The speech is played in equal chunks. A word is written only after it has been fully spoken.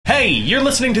Hey, you're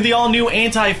listening to the all-new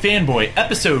Anti-Fanboy,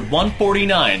 episode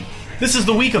 149. This is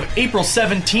the week of April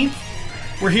 17th.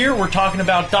 We're talking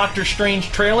about Doctor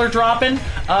Strange trailer dropping.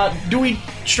 Do we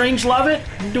Strange love it?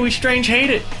 Do we Strange hate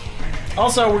it?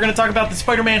 Also, we're going to talk about the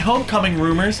Spider-Man Homecoming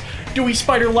rumors. Do we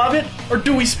Spider love it, or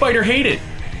do we Spider hate it?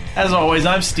 As always,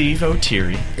 I'm Steve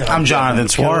O'Teary. I'm Jonathan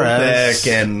Suarez.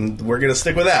 And we're going to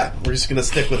stick with that. We're just going to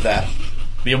stick with that.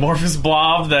 The amorphous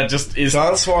blob that just is...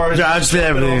 John Suarez. Josh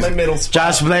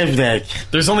Blazik.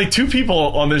 There's only two people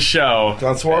on this show.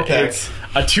 John Suarez. It's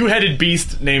a two-headed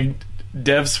beast named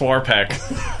Dev Swarpek.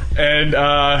 And,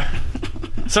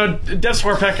 so, Dev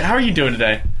Swarpek, how are you doing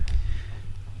today?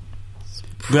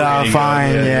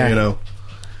 Fine, yeah. You know.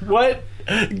 What?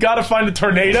 Gotta find a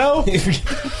tornado?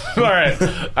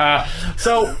 Alright.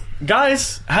 So,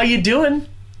 guys, how you doing?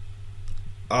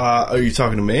 Are you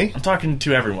talking to me? I'm talking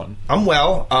to everyone. I'm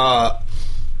well.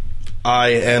 I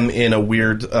am in a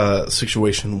weird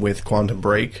situation with Quantum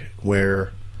Break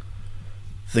where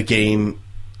the game,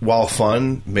 while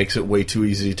fun, makes it way too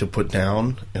easy to put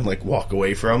down and like walk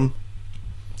away from.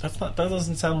 That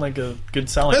doesn't sound like a good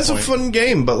selling point. That's a fun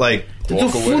game, but like It's a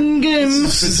fun game.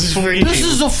 This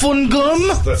is a fun gum.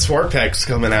 The Swarpek's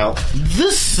coming out.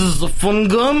 This is a fun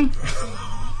gum.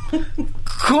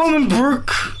 Quantum Break.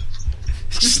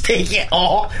 Just take it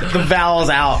all the vowels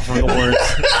out from the words.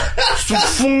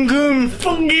 Fun game.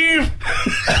 Fun game.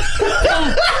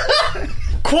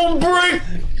 Quantum Break.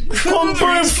 Quantum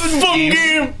Break. Fun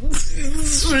game.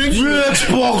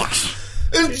 Xbox.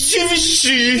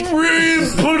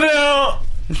 Put out.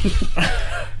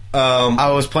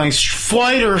 I was playing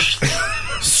Street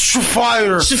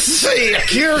Fighter.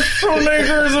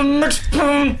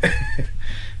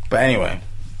 But anyway,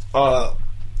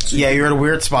 yeah, you're at a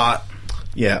weird spot.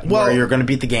 Yeah, well, where you're going to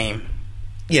beat the game.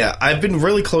 Yeah, I've been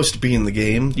really close to beating the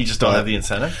game. You just don't have the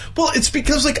incentive? Well, it's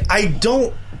because, like, I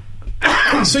don't...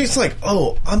 So it's like,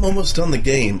 oh, I'm almost done the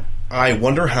game. I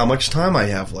wonder how much time I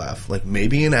have left. Like,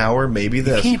 maybe an hour, maybe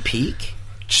this. You can't peek.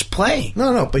 Just play.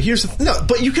 No, but here's the... No,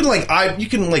 but you can, like,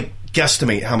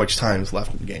 guesstimate how much time is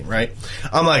left in the game, right?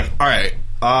 I'm like, all right,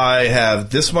 I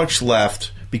have this much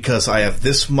left because I have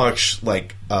this much,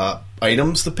 like,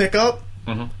 items to pick up.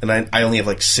 Mm-hmm. And I only have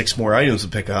like 6 more items to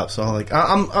pick up, so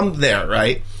I'm there,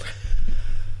 right?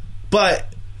 But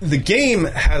the game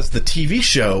has the TV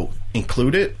show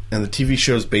included, and the TV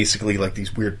show is basically like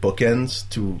these weird bookends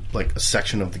to like a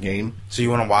section of the game. So you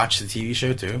want to watch the TV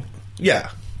show too? Yeah.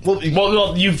 Well,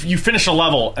 you finish a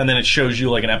level, and then it shows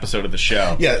you like an episode of the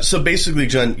show. Yeah. So basically,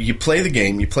 John, you play the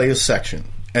game, you play a section,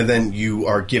 and then you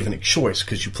are given a choice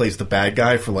because you play as the bad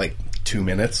guy for like 2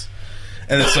 minutes.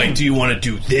 And it's like, do you want to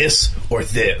do this or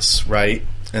this, right?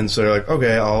 And so you're like,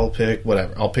 okay, I'll pick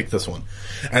whatever. I'll pick this one.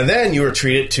 And then you are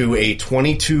treated to a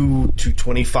 22 to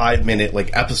 25 minute like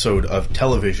episode of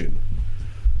television,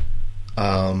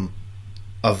 of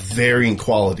varying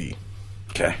quality.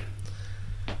 Okay.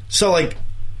 So like,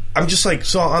 I'm just like,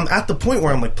 so I'm at the point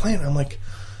where I'm like playing. I'm like,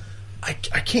 I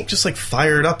can't just like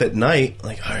fire it up at night.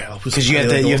 Like, all right, I'll just because you have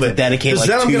to dedicate like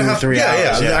 2 or 3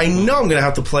 hours. Yeah, I know I'm gonna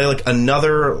have to play like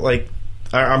another like.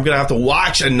 I'm going to have to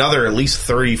watch another at least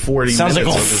 30, 40 Sounds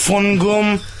minutes. Sounds like a fun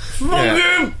game.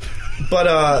 Yeah.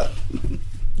 But,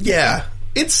 yeah,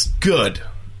 it's good.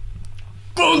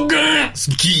 Fun game. It's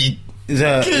good.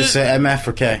 It's a MF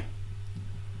or K?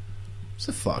 It's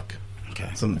a fuck. Okay.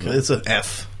 It's an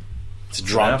F. It's a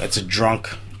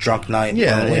drunk night.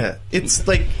 Yeah, yeah. It's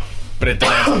like... But it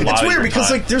demands a lot. It's weird because,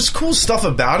 time. like, there's cool stuff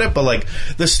about it, but, like,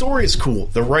 the story is cool.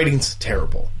 The writing's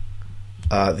terrible.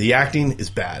 The acting is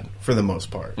bad for the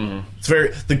most part. Mm-hmm.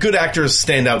 It's the good actors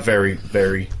stand out very,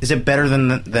 very. Is it better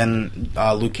than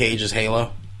Luke Cage's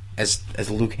Halo? As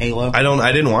Luke Halo?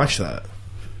 I didn't watch that.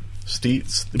 Steve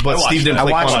didn't.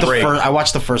 I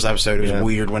watched the first episode. It was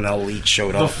weird when an elite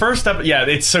showed up. The first episode, yeah,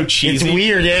 it's so cheesy. It's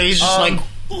weird. Yeah, he's just like,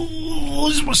 oh,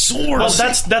 this is my sword. Well,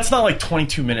 that's not like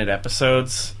 22-minute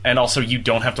episodes, and also you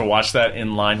don't have to watch that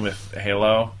in line with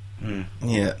Halo.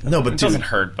 Yeah, no, but it doesn't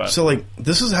hurt. But so like,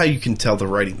 this is how you can tell the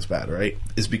writing's bad, right?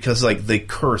 Is because like they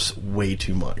curse way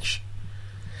too much.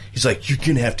 He's like, you're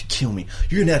gonna have to kill me.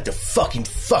 You're gonna have to fucking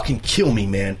kill me,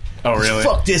 man. Oh, really?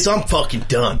 Fuck this. I'm fucking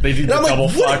done. They do the double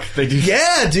fuck. They do.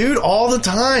 Yeah, dude, all the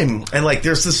time. And like,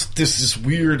 there's this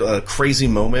weird, crazy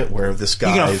moment where this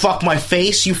guy. You gonna fuck my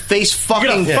face? You face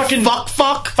fucking fuck.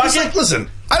 It's like, listen.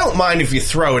 I don't mind if you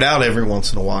throw it out every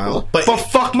once in a while, but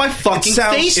fuck my fucking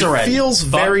face already. It feels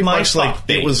very much like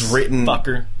it was written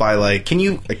by like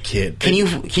a kid.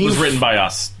 It was written by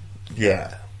us.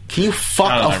 Yeah. Can you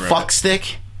fuck a fuck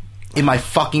stick in my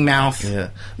fucking mouth? Yeah.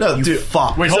 No, you dude.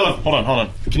 Fuck. Wait, hold on.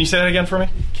 Can you say that again for me?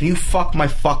 Can you fuck my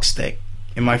fuck stick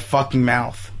in my fucking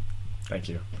mouth? Thank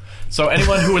you. So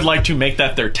anyone who would like to make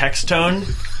that their text tone,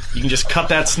 you can just cut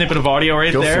that snippet of audio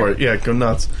right Go there. for it. Yeah, go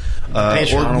nuts.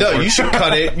 Patreon No, will you should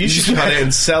cut it. You should cut it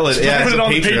and sell it. Yeah, Put as it a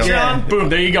on the Patreon. Yeah. Boom.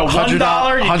 There you go. $1.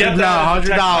 You get that.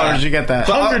 $100. You get that.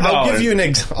 But I'll $100. give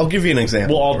you I'll give you an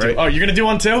example. We'll all do. right? Oh, you're gonna do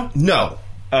one too? No,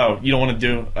 Oh, you don't want to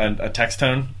do a text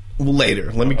tone?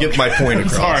 later. Let me get my point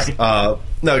across. Sorry.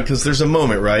 No, because there's a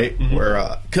moment, right,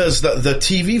 where because the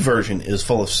TV version is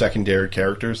full of secondary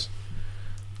characters.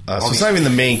 So it's not even the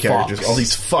main characters. All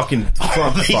these fucking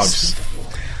fucks.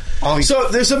 So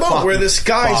there's a moment where this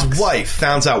guy's wife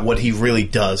finds out what he really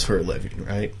does for a living,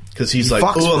 right? Because he's like,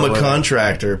 fucks oh, I'm for a a living.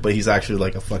 contractor, but he's actually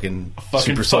like a fucking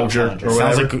super soldier fuck or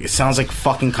whatever. It sounds like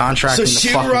fucking contracting So the she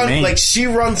fucking main. she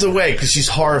runs away because she's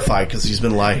horrified because he's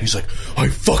been lying. He's like, I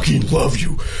fucking love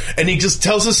you, and he just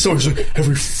tells us stories like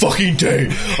every fucking day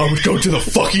I would go to the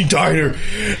fucking diner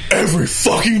every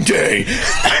fucking day,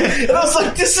 and I was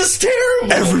like, this is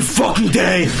terrible. Every fucking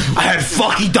day, I had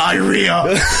fucking diarrhea.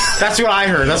 That's what I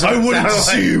heard. That's what I it wouldn't sounded like.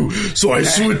 see you, so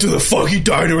I went to the fucking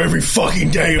diner every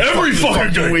fucking day, every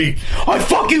fucking week. I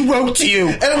fucking wrote to you.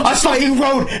 I'm I just fucking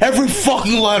wrote every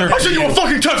fucking letter. I sent you a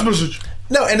fucking text message.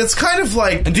 No, and it's kind of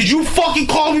like Did you fucking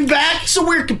call me back? it's a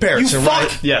weird comparison, You fuck.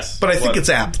 right? Yes. But I think What? it's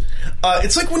apt.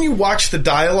 It's like when you watch the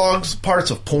dialogues parts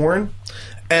of porn,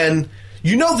 and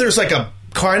you know there's like a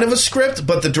kind of a script,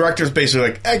 but the director's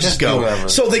basically like, just do go. whatever.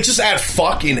 So they just add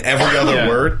fuck in every other Yeah.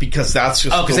 word because that's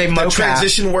just 'cause they the mocap.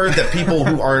 transition word that people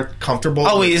who aren't comfortable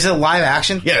Oh, wait, with. is it live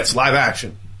action? Yeah, it's live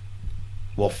action.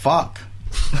 Well, fuck.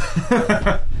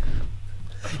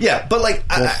 Yeah, but like,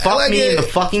 Well, I fuck like me it. in the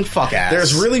fucking fuck ass.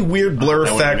 There's really weird blur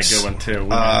That would have been a effects. good one too. We're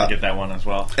gonna get that one as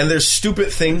well. And there's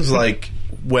stupid things like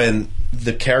when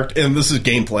the character, and this is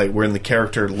gameplay, when the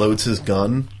character loads his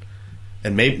gun,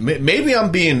 and maybe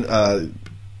I'm being a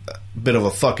bit of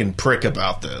a fucking prick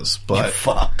about this, but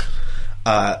fuck.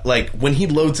 like when he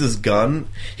loads his gun,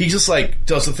 he just like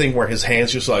does the thing where his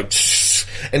hands just like,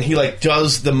 and he like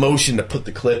does the motion to put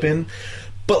the clip in,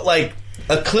 but like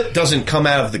a clip doesn't come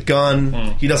out of the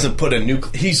gun. He doesn't put a new.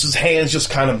 His hands just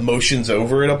kind of motions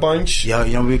over it a bunch. Yo,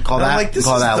 you know what we call And I'm that? like, We this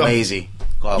call is that the- lazy.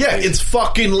 Call it Yeah, lazy. it's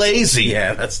fucking lazy.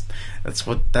 Yeah, that's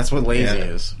what lazy Yeah.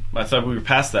 is. I thought we were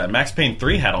past that. Max Payne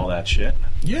 3 had all that shit.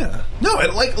 Yeah. No,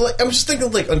 and like I'm just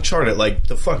thinking like Uncharted, like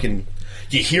the fucking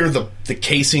you hear the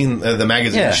casing, the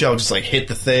magazine Yeah. shell just like hit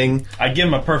the thing. I give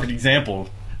him a perfect example.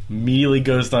 Immediately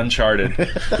goes to Uncharted.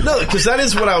 No, because that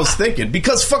is what I was thinking.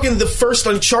 Because fucking the first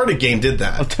Uncharted game did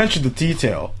that. Attention to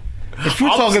detail. If you're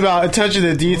talking about attention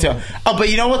to detail, but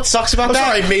you know what sucks about I'm that?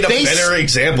 sorry, I made a better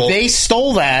example. They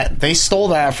stole that. They stole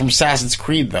that from Assassin's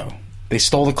Creed, though. They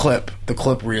stole the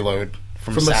clip reload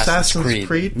from Assassin's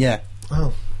Creed? Yeah,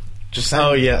 Oh. just saying.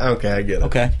 Oh yeah, okay, I get it.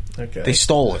 Okay. Okay. They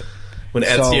stole it. When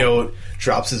Ezio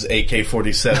drops his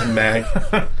AK-47 mag,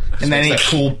 And then that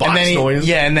cool box noise.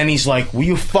 Yeah, and then he's like, "Will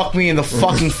you fuck me in the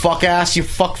fucking fuck ass, you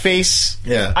fuck face?"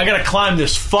 Yeah. I gotta climb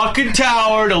this fucking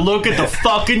tower to look at the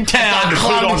fucking town to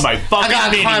put on my I fucking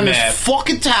gotta climb mini map. this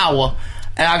fucking tower,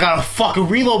 and I gotta fucking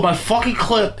reload my fucking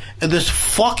clip and this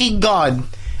fucking gun.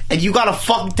 And you gotta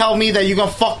fucking tell me that you gonna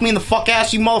fuck me in the fuck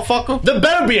ass, you motherfucker? There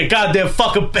better be a goddamn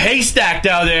fucking haystack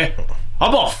down there.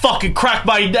 I'm gonna fucking crack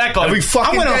my neck on Every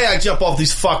fucking I'm gonna- day I jump off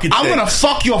these fucking I'm things. gonna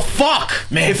fuck your fuck,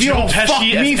 Man, if you Joe don't Pesci fuck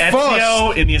me as first.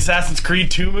 Ezio in the Assassin's Creed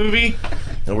 2 movie.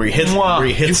 And where he hits, Mwah. where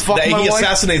he hits, You fuck that, my he wife?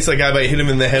 assassinates that guy by hitting him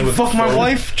in the head with Fuck the my phone.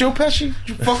 wife, Joe Pesci.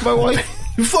 You fuck my wife.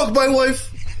 You fuck my wife.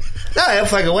 No, I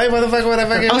fuck away, motherfucker.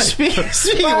 Whatever. Oh, speaking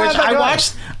of which,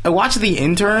 I watched The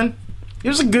Intern. It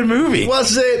was a good movie.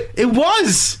 Was it? It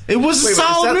was. It was a Wait,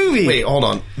 solid is that- movie. Wait, hold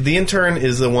on. The Intern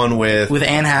is the one with With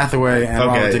Anne Hathaway and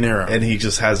Robert De Niro. and he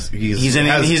just has He's an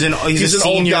has- a old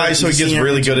senior- guy, so he he's gives senior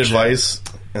really good internship. advice,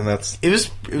 and that's It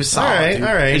was solid. all right. dude.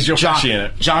 All right. Is Joe John, Pesci in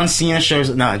it? John Cena shows.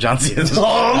 No, John Cena.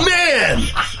 Oh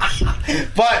man!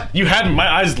 But You had my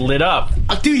eyes lit up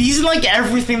dude, he's in like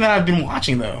everything that I've been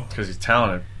watching though. because he's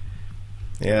talented.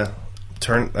 Yeah,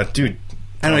 dude.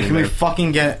 Anyway, can we man.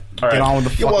 fucking get right. on with the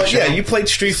Yeah, fucking well, show? yeah. You played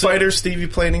Street Fighter, Steve. You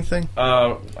play anything?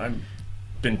 I've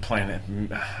been playing it.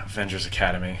 Avengers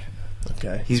Academy.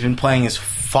 Okay. He's been playing his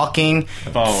fucking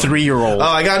Phone. 3-year-old. Oh,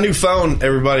 I got a new phone.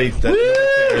 Everybody,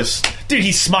 that cares. Dude,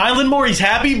 he's smiling more. He's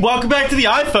happy. Welcome back to the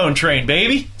iPhone train,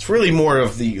 baby. It's really more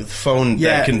of the phone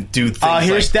that can do things.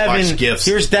 Here's like Devin. watch GIFs.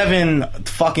 Here's Devin.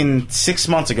 Fucking 6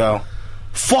 months ago.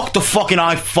 Fuck the fucking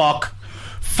iFuck.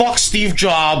 Fuck Steve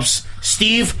Jobs.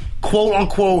 Steve, quote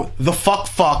unquote, the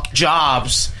fuck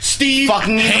Jobs. Steve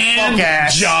fucking me in the Hand fuck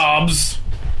ass. Jobs.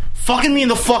 Fucking me in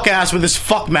the fuck ass with his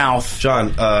fuck mouth.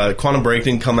 John, Quantum Break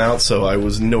didn't come out, so I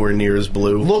was nowhere near as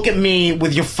blue. Look at me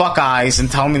with your fuck eyes and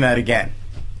tell me that again.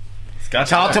 Got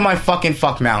Tell it to my fucking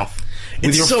fuck mouth.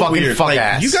 with your so fucking weird. fuck Like,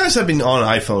 ass. you guys have been on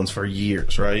iPhones for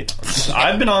years, right?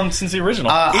 I've been on since the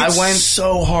original. It's I went.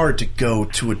 so hard to go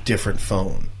to a different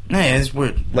phone. Yeah, it's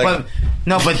weird. Like-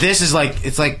 but this is like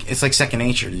it's like second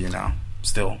nature to you now.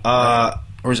 Still,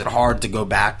 or is it hard to go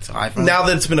back to iPhone? Now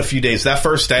that it's been a few days, that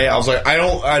first day, I was like, I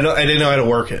didn't know how to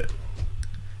work it.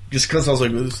 Just because I was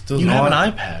like, this doesn't you have work.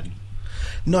 an iPad.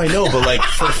 No, I know, but like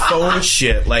for phone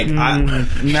shit, like Put the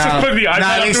iPad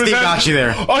I up think to his Steve head. got you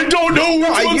there. I don't know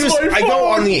which one's my phone. I go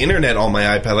on the internet on my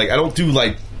iPad. Like I don't do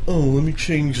like, oh, let me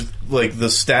change like the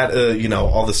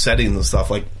all the settings and stuff.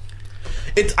 Like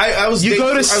I was You go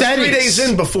to I was settings. 3 days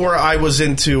in before I was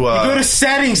into. Go to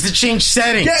settings to change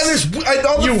settings. yeah, there's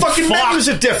all the fucking fuck. menus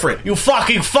are different. You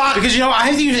fucking fuck. Because I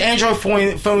have to use Android phone.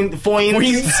 You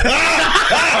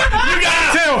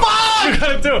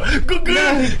got it too. Good.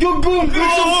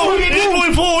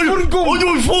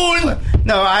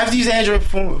 No, I have to use Android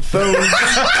phone. Fuck!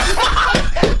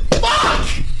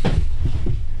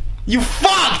 You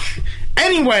fuck!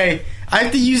 Anyway, I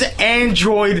have to use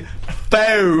Android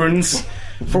phones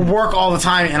for work all the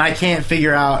time, and I can't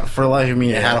figure out for the life of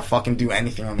me how to fucking do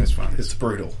anything on this phone. It's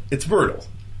brutal. It's brutal.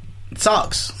 It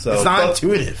sucks. So, it's not but-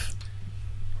 intuitive.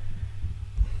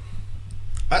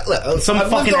 Some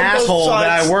I've lived fucking on both asshole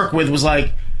that sides. I work with was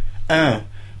like, you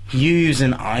use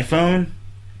an iPhone?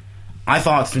 I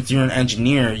thought since you're an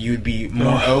engineer, you'd be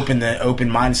more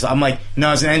open-minded. So I'm like, no,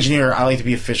 as an engineer, I like to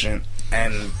be efficient,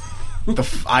 and the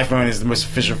iPhone is the most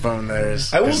efficient phone there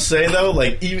is. I will say though,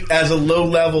 like even as a low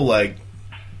level, like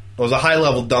I was a high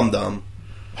level dum-dum,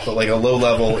 but like a low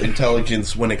level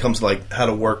intelligence when it comes to like how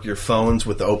to work your phones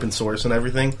with the open source and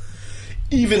everything.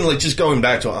 Even like just going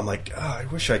back to it, I'm like, I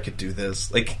wish I could do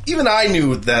this. Like even I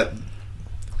knew that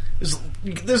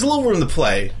there's a little room to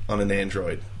play on an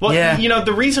Android. Well, Yeah.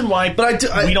 The reason why But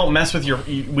we didn't mess with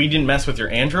your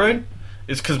Android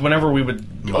is because whenever we would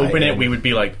open it, we would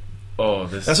be like, oh,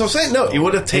 this. That's what I'm saying. No, it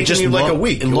would have taken just you like a look-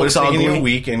 week. it It would looks have taken you ugly. a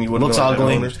week, and you would Looks have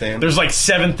ugly. understand. There's like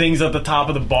 7 things at the top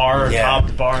of the bar, or Yeah. top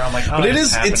of the bar. I'm like, oh, But it it's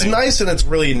is. It's happening. nice and it's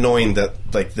really annoying that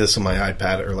like this and my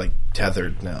iPad are like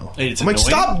tethered now. It's I'm like,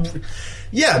 annoying? stop.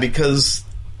 Yeah, because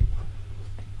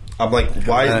I'm like,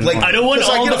 why? Like, I don't want 'cause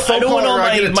all get a the- phone I don't want call all or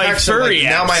I get a my text and, like, furry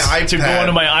now my apps iPad to go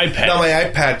onto my iPad. Now my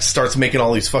iPad starts making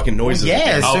all these fucking noises. Yeah,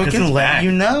 again. so it 'cause can it's let back.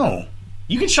 you know.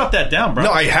 You can shut that down, bro.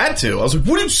 No, I had to. I was like,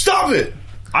 "Would you stop it?"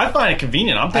 I find it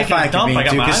convenient. I'm I taking find a it dump. I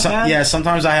convenient got too. my iPad.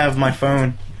 Sometimes I have my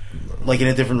phone like in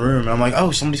a different room, and I'm like,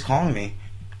 oh, somebody's calling me.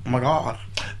 Oh my god.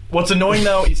 What's annoying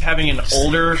though is having an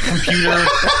older computer.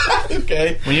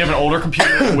 Okay. When you have an older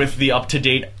computer with the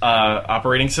up-to-date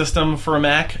operating system for a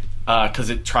Mac, because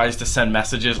it tries to send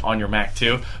messages on your Mac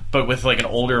too, but with like an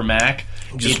older Mac,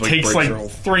 Just, it like, takes breaks like your whole-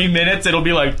 3 minutes. It'll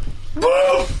be like,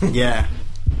 boom! Yeah.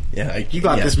 Yeah, You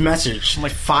got this message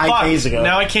like 5 Fuck, days ago.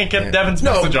 now I can't get Devin's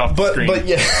No, message off the but screen. but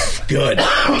yeah, good.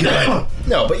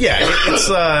 No, but yeah, it's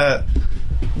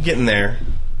getting there.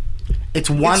 it's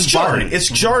one It's jarring. button. It's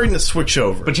jarring to switch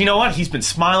over. But you know what? He's been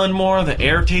smiling more. The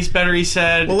air tastes better, he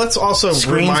said. Well, let's also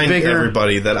Screen's remind bigger.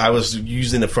 everybody that I was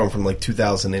using the phone from like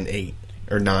 2008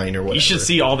 or 9 or whatever. You should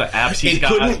see all the apps he's It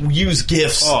got. couldn't use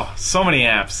GIFs. Oh, so many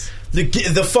apps.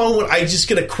 The phone, I just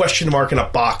get a question mark in a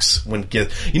box when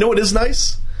GIF. You know what is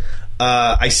nice?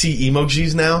 I see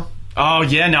emojis now. Oh,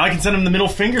 yeah, now I can send him the middle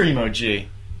finger emoji.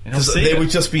 And he'll see They it. would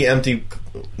just be empty,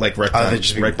 like rectangles. they'd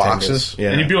just be boxes?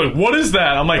 Yeah, And he'd be like, what is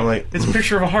that? I'm like, like- it's a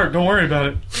picture of a heart. Don't worry about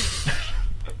it.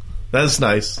 that's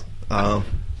nice. But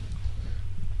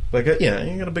yeah,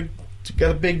 you got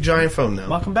a big giant phone now.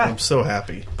 Welcome back. I'm so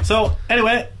happy. So,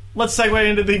 anyway, let's segue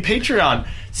into the Patreon.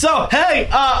 So, hey,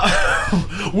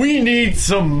 we need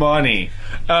some money.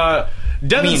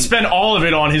 Devin spent all of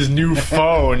it on his new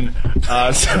phone.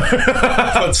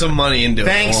 Put some money into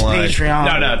Thanks, it. Won't lie.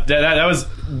 Patreon.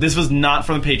 No, this was not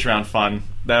for the Patreon fund.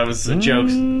 That was a joke.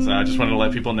 So I just wanted to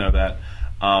let people know that.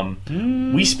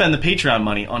 We spend the Patreon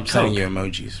money on Telling Coke. you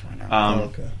emojis right now.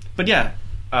 Okay. But yeah,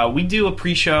 we do a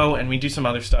pre-show and we do some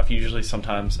other stuff usually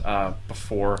sometimes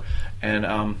before,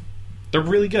 and they're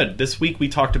really good. This week we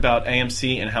talked about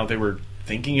AMC and how they were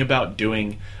thinking about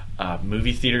doing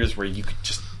movie theaters where you could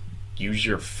just use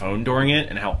your phone during it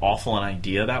and how awful an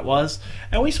idea that was.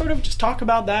 And we sort of just talk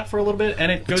about that for a little bit,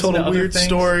 and it goes Told into a other weird things.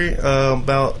 story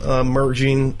about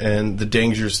merging and the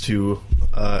dangers to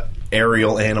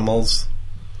aerial animals.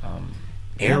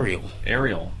 Ariel.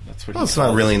 Ariel. That's what Well, he's it's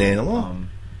not really an animal.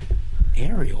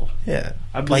 Ariel. Yeah.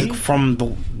 I believe, Like from the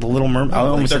Little Mermaid. I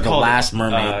almost they're said the called, Last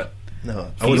Mermaid.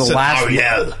 No. Or the last,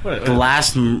 Ariel. the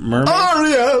Last Mermaid.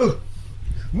 Ariel!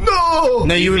 No!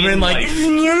 No, you would have been like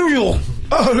Ariel.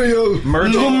 Ariel!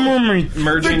 Little Mermaid.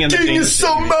 merging The and the king things is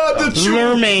so mad at you!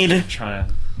 Mermaid.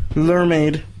 trying.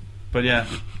 Mermaid. But yeah,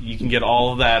 you can get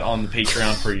all of that on the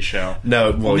Patreon pre-show.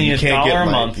 No, well, Only you can't $1 get a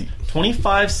my- month,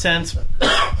 25 cents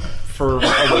for a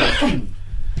week.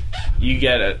 You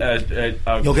get a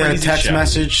You'll get a crazy text show.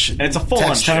 message. And it's a full-on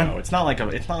text show. tone. It's not like a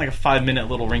 5-minute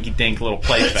little rinky-dink little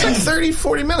play It's like thing. 30,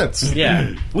 40 minutes.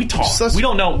 Yeah, we talk. Just us- We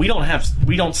don't know. We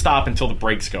don't stop until the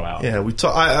breaks go out. Yeah,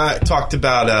 I talked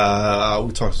about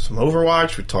we talked some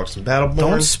Overwatch, we talked some Battleborn.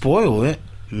 Don't spoil it.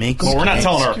 Make them. Well, we're not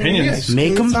telling our opinions. Yeah.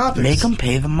 Make them. Topics. Make them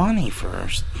pay the money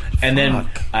first. And then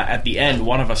Fuck. at the end,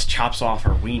 one of us chops off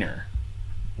our wiener.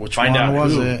 Which find one out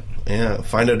was who. it? Yeah,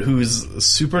 find out who's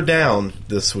super down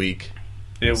this week.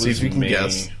 It See was if you can me.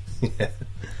 guess.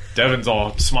 Devin's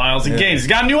all smiles and games. He's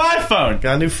got a new iPhone.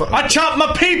 Got a new phone. I chopped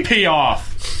my pee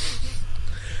off.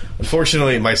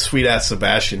 Unfortunately, my sweet ass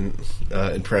Sebastian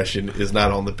impression is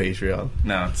not on the Patreon.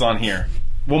 No, it's on here.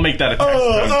 We'll make that a text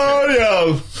tone,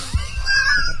 yeah. too.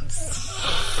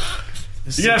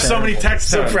 You have so many text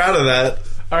So tones. proud of that.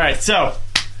 All right, so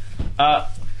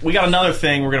we got another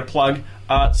thing we're gonna plug.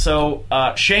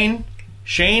 Shane,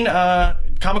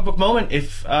 comic book moment.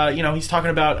 If he's talking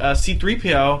about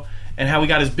C-3PO and how we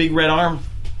got his big red arm.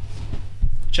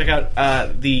 Check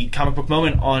out the comic book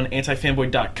moment on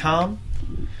antifanboy.com.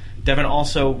 Devin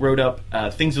also wrote up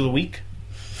Things of the Week,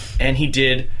 and he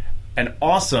did an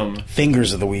awesome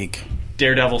Fingers of the week.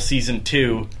 Daredevil Season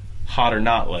 2 Hot or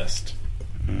Not list.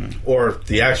 Or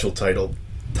the actual title,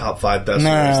 Top 5 Best No,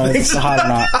 Worst it's Things. hot or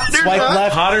not. Swipe not.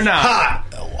 left. Hot or not? Hot!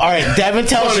 All right, Devin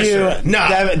tells Punisher. you.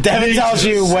 Nah. Devin tells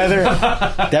you whether.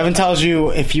 Devin tells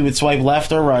you if you would swipe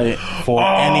left or right for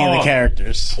any of the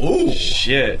characters. Ooh.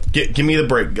 Shit. Give me the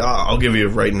break. I'll give you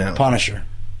it right now. Punisher.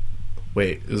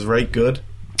 Wait, is right good?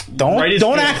 Don't Right is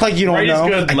don't good. act like you don't Right know.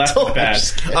 is good, left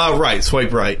is bad. Right,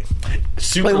 swipe right.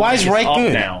 Super Wait, why is like right up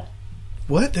good? now?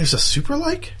 What? There's a super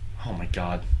like? Oh my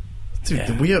god. Dude,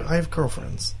 Yeah. I have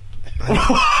girlfriends.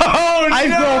 Oh I've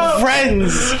got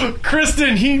friends.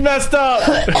 Kristen, he messed up.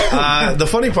 The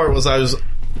funny part was I was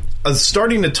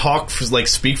starting to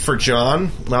speak for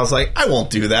John, and I was like, I won't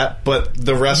do that. But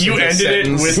the rest You of the ended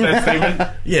sentence, it with that statement.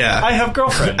 yeah, I have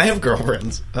girlfriends. I have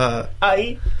girlfriends.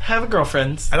 I have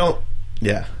girlfriends. I don't.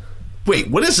 Yeah. Wait,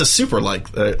 what is a super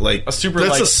like? A super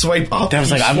that's like- a swipe up.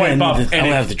 Devin's like, I'm Swipe gonna, up, I'm and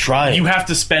gonna have to try it. You have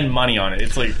to spend money on it.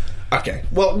 It's like Okay.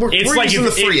 Well, we're it's like using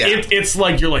the free app. it's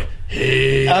like you're like,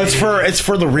 hey. It's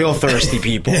for the real thirsty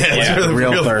people. it's the for the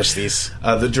real real- thirsties.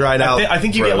 The dried out. I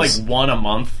think you get like bros. one a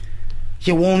month.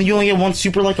 Yeah, well, you only get one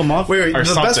super like a month. Wait, or the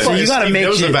something. best So part you is gotta Steve make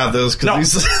knows it- about those No,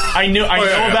 because I know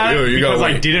yeah, about it you gotta because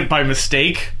I wait. did it by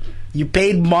mistake. You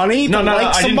paid money to No, like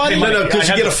I didn't somebody. pay money. No, because I you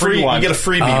had get the free you one. get a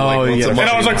freebie. Oh, like, once you get a a month. And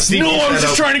I was like, Steve no, I was set just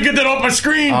up- trying to get that off my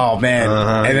screen. Oh man!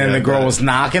 And then yeah, the girl that. was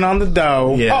knocking on the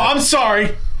dough. Yeah. Oh, I'm sorry.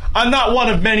 I'm not one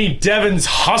of many Devin's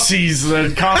hussies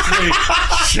that constantly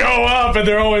show up and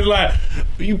they're always like,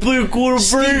 you play a quarter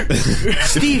break?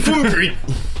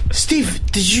 Steve,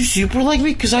 did you super like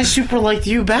me? Because I super liked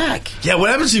you back. Yeah, what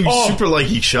happens if you Oh. super like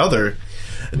each other?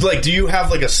 Like, do you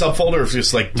have like a subfolder of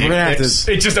just like dick We're gonna have pics?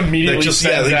 to- It just immediately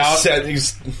sends they out just send- you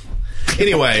just-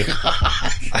 Anyway,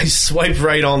 I swipe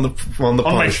right on the on my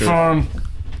Punisher. phone.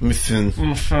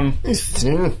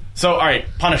 Swipe So, alright,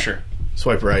 Punisher.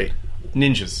 right.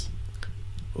 Ninjas.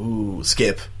 Ooh,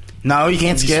 skip. No, you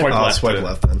can't skip. swipe Oh, left, swipe dude.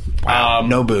 left then.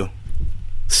 Nobu.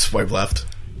 Swipe left.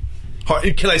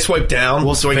 Can I swipe down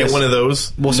Wilson so I get Fisk. one of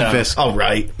those? Wilson No. Fisk. Oh,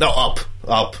 right. No, up.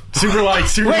 Super like.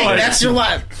 Wait, like. that's your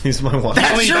left. He's my one.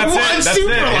 That's your that's one it, that's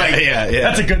super it. like.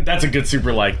 yeah. That's a good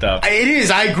super like though. It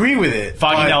is. I agree with it.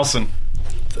 Foggy but- Nelson.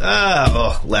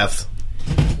 Left.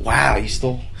 Wow, you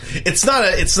still. It's not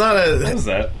a. What is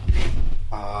that?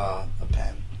 A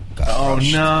pen. Oh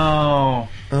no.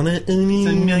 It's a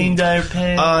 $1 million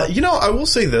pen. I will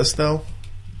say this though.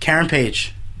 Karen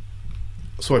Page.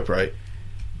 Swipe right.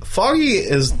 Foggy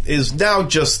is now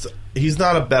just he's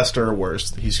not a best or a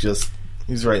worst. He's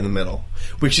right in the middle,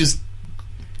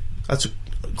 that's a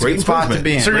great good spot to improvement.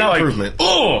 be in. so you're Great not like, improvement.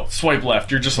 oh, swipe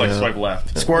left. You're just like Yeah. swipe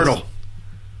left. Squirtle.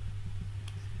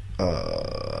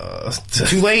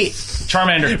 Too late.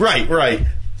 Charmander. Right.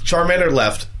 Charmander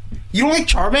left. You don't like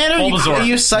Charmander? Bulbasaur. Are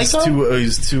you psycho?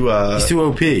 He's too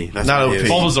OP. That's not what OP. he is.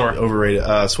 Bulbasaur.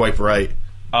 Overrated. Swipe right.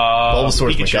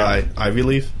 Bulbasaur's my Pikachu. guy. Ivy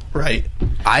Leaf. Right.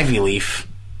 Ivy Leaf.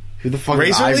 Who the fuck is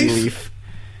Razor Ivy Leaf? Leaf?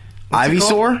 What's it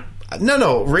Ivysaur?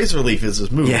 No. Razor Leaf is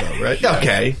his move Yeah. though, right?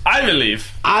 Okay. I believe.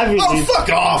 Ivy Oh, Leaf. fuck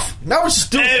off! Now we're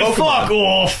just doing Hey, Pokemon. fuck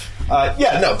off.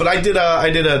 But I did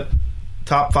a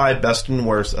top 5 best and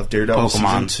worst of Daredevil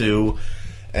Pokemon. Season 2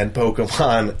 and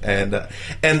Pokemon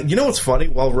and you know what's funny?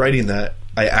 While writing that,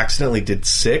 I accidentally did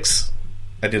 6.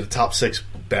 I did a top 6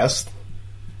 best,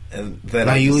 and then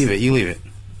No, you leave it. You leave it.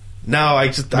 No,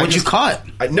 What'd you cut?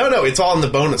 No, it's all in the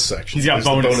bonus section. He's got It's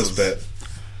the bonuses. bonus bit.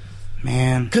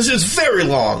 Man. Because it was very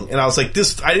long, and I was like,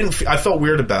 I felt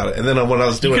weird about it. And then when I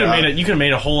was doing You could have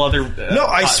made a whole other. no,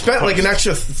 I spent like an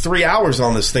extra 3 hours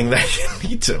on this thing that I didn't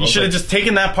need to. You should have just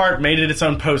taken that part, made it its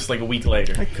own post like a week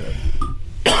later. I could.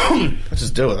 Let's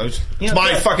just do it. It's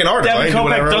my fucking article. I Devin can do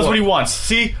whatever Kopeck I does what he want. wants.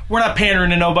 See, we're not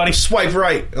pandering to nobody. Swipe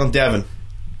right on Devin.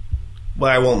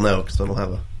 Well, I won't know because I don't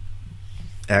have a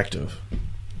active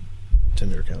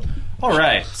Tinder account. All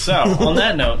right. So on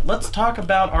that note, let's talk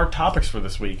about our topics for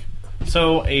this week.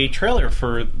 So a trailer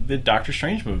for the Doctor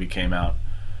Strange movie came out.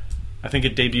 I think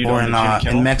it debuted Or on the Jim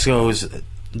Kimmel. in Mexico, it was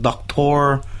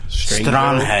Doctor Strange.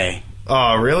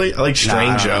 Oh, really? I like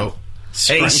Strange-O. Nah.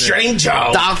 Hey,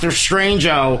 Strange-O. Doctor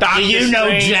Strange-O. Dr. Do you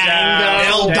know Strange-O. Django?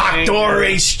 El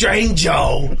Doctor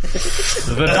Strange-O.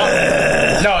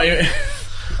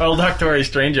 El Doctor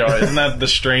Strange-O. Isn't that the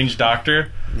Strange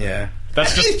Doctor? Yeah.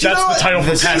 That's You just know that's what? the title for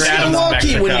This Pat is Adams in lucky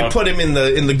Mexico. when you put him in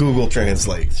the Google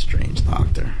Translate. Strange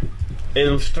Doctor.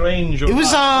 El Strange. It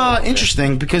was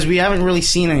interesting because we haven't really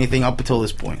seen anything up until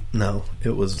this point. No,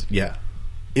 it was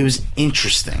It was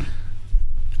interesting.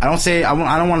 I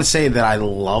don't want to say that I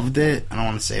loved it. I don't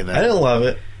want to say that. I didn't love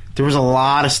it. There was a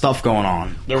lot of stuff going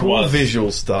on. There Cool was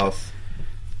visual stuff,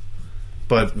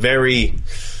 but very.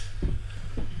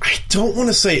 I don't want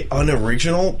to say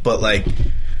unoriginal, but like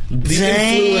the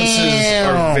influences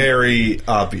are very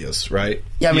obvious, right?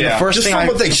 Yeah, I mean Yeah. the first Just thing from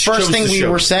what they the chose first thing to we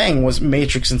show. were saying was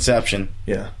Matrix Inception.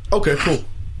 Yeah. Okay. Cool.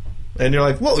 And you're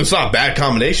like, well, it's not a bad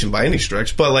combination by any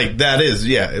stretch, but like that is,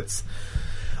 it's.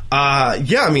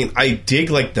 Yeah, I mean, I dig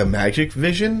like the magic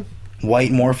vision.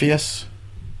 White Morpheus.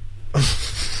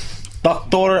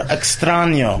 Doctor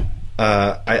Extraño.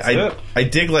 I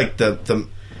dig like the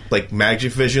like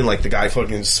magic vision, like the guy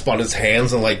fucking spun his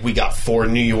hands and like we got 4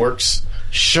 New Yorks,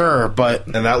 Sure, but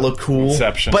and that looked cool.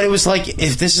 Inception. it was like,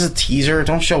 if this is a teaser,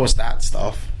 don't show us that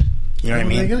stuff. You know what I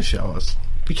What are they mean? gonna show us?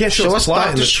 You can't show, Show us us plot in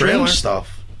Doctor the trailer. Strange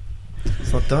stuff.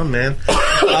 It's not done, man.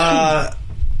 I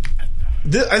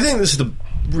think this is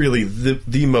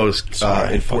the most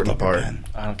Sorry, I fucked important up part. again.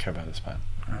 I don't care about this, man.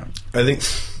 I think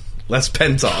let's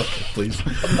pen talk, please.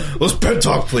 Let's pen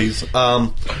talk, please. I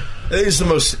think it's the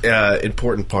most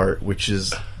important part, which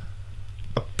is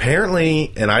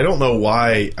apparently, and I don't know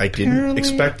why I didn't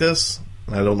expect this.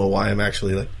 And I don't know why I'm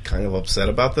actually like kind of upset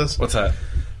about this. What's that?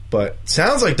 But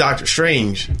sounds like Doctor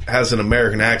Strange has an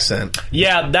American accent.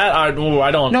 Yeah, that I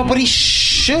don't. No, but he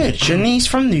shouldn't he? He's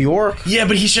from New York. Yeah,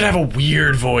 but he should have a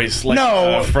weird voice, like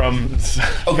No. from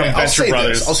Okay, I'll Venture say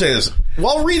Brothers. this. I'll say this.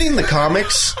 While reading the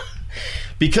comics,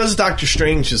 because Doctor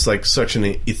Strange is like such an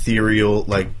ethereal,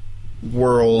 like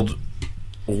world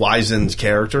wizened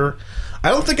character, I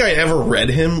don't think I ever read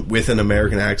him with an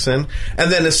American accent.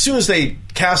 And then as soon as they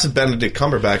casted Benedict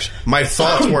Cumberbatch, my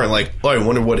thoughts weren't like, oh, I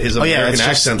wonder what his American it's just-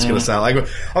 accent's going to sound like.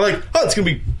 I'm like, oh, it's going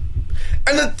to be.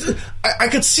 And I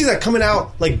could see that coming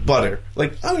out like butter.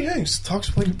 Like, oh yeah, he just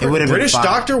talks like a would've been British fine.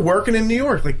 doctor working in New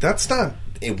York. Like, that's not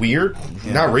weird.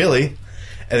 Not really.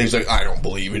 And he's like, I don't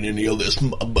believe in any of this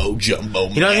mumbo jumbo.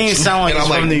 He doesn't even sound like and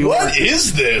he's I'm from like, New York. what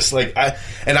is this? Like, I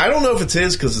don't know if it's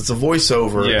his because it's a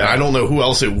voiceover. Yeah. And I don't know who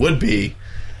else it would be.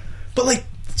 But like,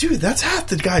 dude, that's half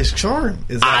the guy's charm.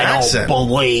 Is that accent?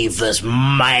 believe this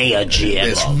magic.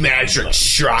 This magic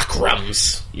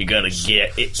chakrams You gotta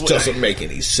get it. doesn't make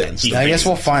any sense. I guess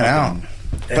we'll find out.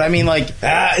 But I mean, like,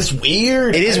 It's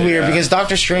weird. it is weird because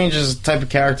Doctor Strange is the type of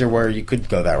character where you could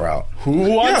go that route. Who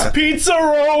wants Yeah. pizza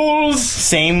rolls?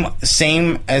 Same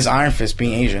as Iron Fist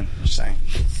being Asian. Just saying.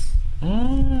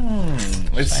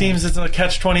 It seems it's a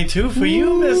catch-22 for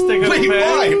you, Mystic. Wait,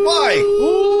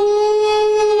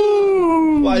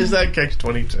 why is that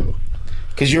catch-22?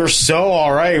 Because you're so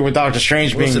alright with Doctor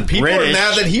Strange being Listen, people British. are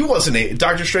mad that he wasn't.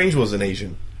 Doctor Strange wasn't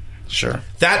Asian. Sure.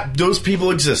 Those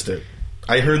people existed.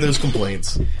 I heard those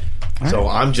complaints. So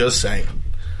I'm just saying.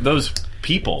 Those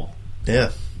people.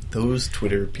 Yeah, those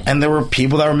Twitter people. And there were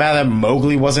people that were mad that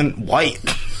Mowgli wasn't white.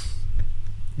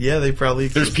 Yeah, they probably.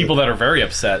 There's existed. people that are very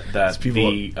upset that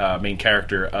people- the main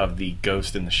character of the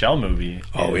Ghost in the Shell movie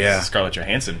Oh, is yeah. Scarlett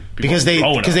Johansson. People Because are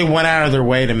blowing they up. went out of their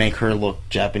way to make her look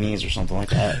Japanese or something like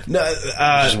that. No,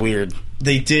 Which is weird.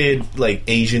 they did like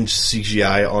Asian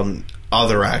CGI on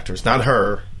other actors, not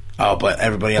her. Oh, but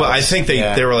everybody else. But I think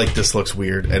yeah. they were like, this looks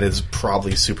weird and it's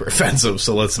probably super offensive,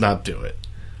 so let's not do it.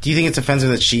 Do you think it's offensive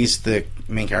that she's the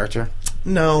main character?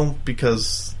 No,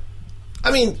 because I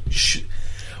mean,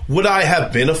 would I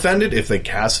have been offended if they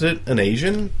casted an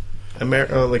Asian,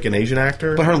 like an Asian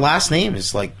actor? But her last name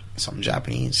is like Some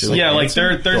Japanese. Yeah, like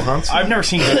they're. Johansson? I've never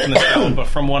seen Ghost in the Shell, but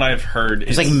from what I've heard,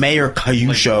 It's like Mayor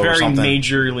Kyusho or very something.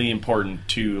 majorly important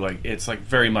to like. It's like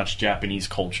very much Japanese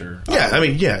culture. Yeah, I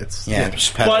mean, yeah, it's Yeah,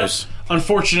 just But peppers.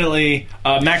 unfortunately,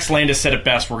 Max Landis said it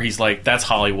best, where he's like, "That's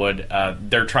Hollywood.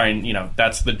 They're trying.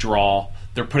 That's the draw.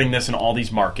 They're putting this in all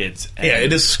these markets." And yeah,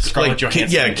 it is. Scarlett Like,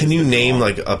 Johansson. can is you the name draw.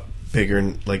 like a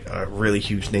bigger, like a really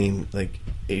huge name, like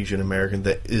Asian American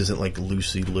that isn't like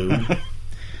Lucy Liu?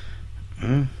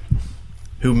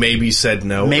 Who maybe said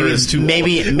no, Maybe- or is too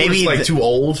maybe- old, or maybe is, like the- too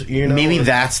old. You know, Maybe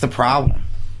that's the problem.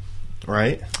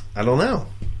 right? I don't know.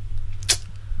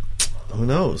 Who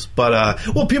knows? But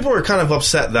well, people are kind of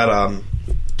upset that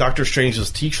Doctor Strange's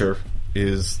teacher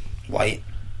is White.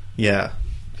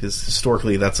 because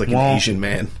historically that's like Well, an Asian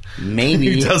man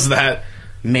Maybe. who does that.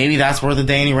 Maybe that's where the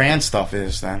Danny Rand stuff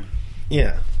is then.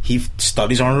 Yeah. He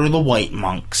studies under the white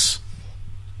monks.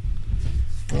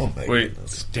 Oh my Wait,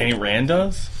 goodness. Danny Rand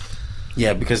does?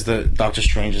 Yeah, because the Doctor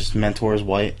Strange's mentor is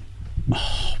white.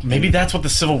 Maybe that's what the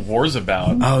Civil War's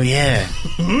about. Oh, yeah.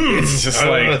 It's just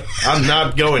like I'm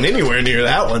not going anywhere near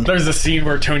that one. there's a scene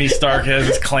where Tony Stark has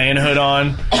his Klan hood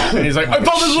on, and he's like, "I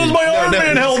thought this was my Iron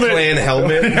Man helmet." Clan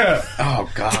helmet. Oh,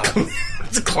 God.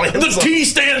 It's a clan. The T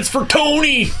stands for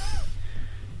Tony.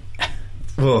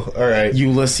 Oh, all right.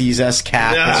 Ulysses S.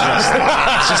 Cap.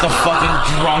 It's just a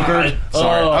fucking drunkard.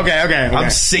 Sorry. Oh. Okay. I'm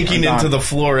sinking I'm into done. the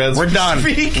floor as We're we done.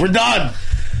 speak. We're done.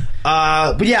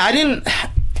 But yeah, I didn't...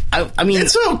 I mean,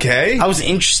 It's okay. I was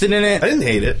interested in it. I didn't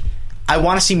hate it. I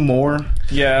want to see more.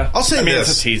 Yeah, I'll say I mean, this.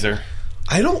 it's a teaser.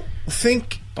 I don't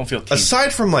think, Don't feel teased.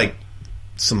 aside from like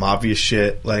some obvious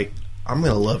shit, like I'm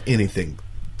gonna love anything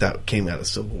that came out of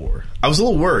Civil War. I was a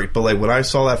little worried, but like when I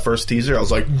saw that first teaser, I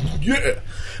was like, yeah.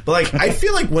 But like I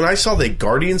feel like when I saw the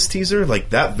Guardians teaser,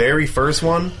 like that very first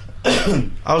one,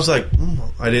 I was like,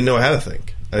 I didn't know how to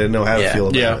think. I didn't know how to Yeah. feel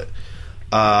about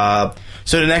Yeah. it.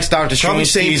 So the next Doctor Probably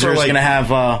Strange same teaser for, is like- going to have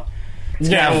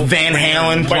Van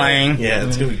Halen playing. Yeah,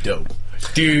 it's gonna be dope.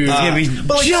 Dude, It's gonna be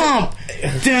but like- jump,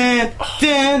 dun,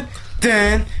 dun,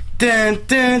 dun, dun, dun,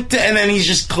 dun, and then he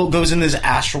just goes in this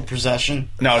astral procession.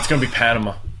 no, it's gonna be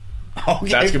Panama. Okay,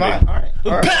 That's gonna fine. be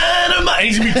All right. Panama. And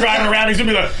he's gonna be driving around. He's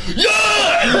gonna be like,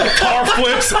 yeah, and the car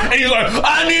flips, and he's like,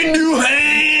 I need new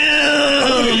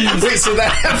hands. Wait, so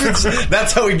that happens?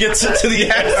 That's how he gets into the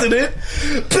accident?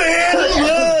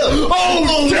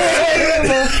 Oh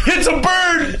shit! It's a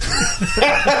bird.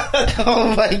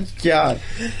 Oh my god!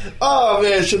 Oh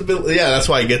man, it should have been. Yeah, that's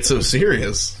why he gets so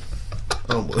serious.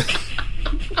 Oh boy.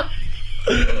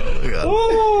 Oh my god.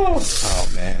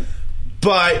 Oh man!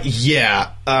 But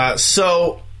yeah,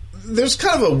 so there's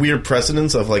kind of a weird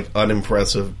precedence of like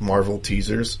unimpressive Marvel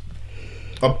teasers.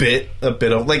 A bit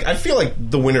of like I feel like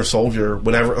the Winter Soldier.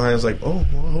 Whenever I was like, oh,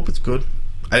 well, I hope it's good.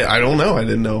 I don't know. I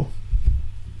didn't know.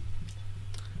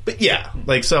 But yeah,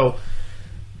 like so,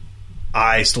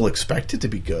 I still expect it to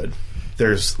be good.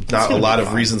 There's not a gonna lot be of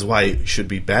fine. reasons why it should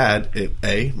be bad.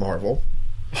 Marvel.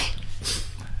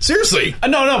 Seriously,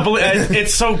 No, but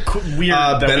it's so weird.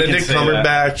 That we can Benedict say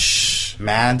that. Cumberbatch,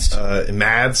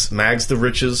 Mads. Mags the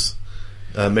Riches,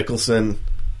 Mickelson,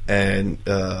 and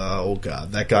oh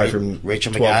god, that guy from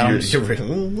Rachel 12 McAdams?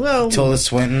 Years. Well, Tilda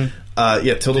Swinton.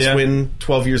 Tilda Yeah. Swinton,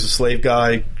 12 Years a Slave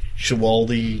guy,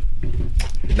 Shawaldi.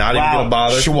 Not even gonna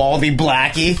bother. Schwaldy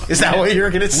Blackie. Is that what you were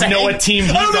gonna say? We know what team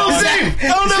he's Oh no, on. same!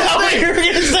 Oh Is that no, what you were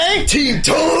gonna say? Team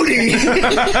Tony.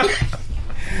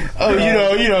 Oh,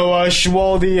 you know,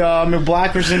 Schwaldy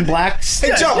McBlackerson Blacks.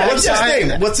 Hey, Joe, what's his outside.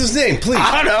 name? What's his name? Please.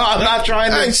 I don't know. I'm not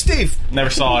trying Hey, to. Steve. Never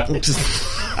saw it.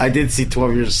 I did see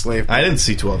 12 Years a Slave. I didn't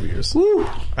see 12 Years. Woo.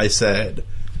 I said.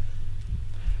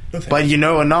 But you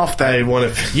know enough that I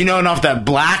want to. you know enough that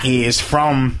Blackie is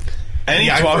from Any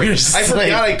I 12 Years a I Slave.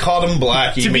 forgot I called him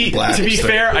Blackie. To be McBlack.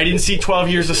 fair, I didn't see 12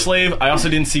 Years a Slave. I also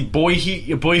didn't see Boy,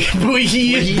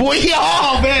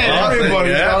 oh man, everybody-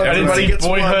 yeah, I didn't everybody see gets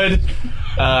Boyhood,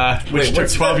 which took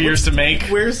what's 12 that? years to make.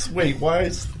 Why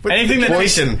is Anything that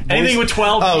anything with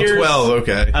 12 Oh, years. 12,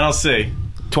 okay. I don't see.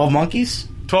 12 Monkeys?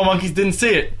 12 Monkeys didn't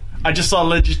see it. I just saw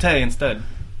Legite instead.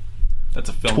 That's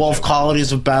a film. 12 joke.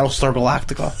 Colonies of Battlestar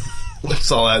Galactica. I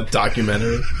saw that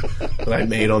documentary that I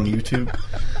made on YouTube.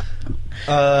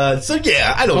 So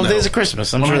yeah, I don't 12 know. Days of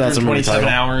Christmas. I'm sure that's a movie 127 title.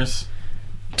 hours.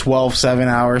 12 7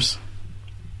 hours.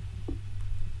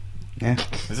 Yeah.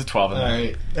 Is it 12 in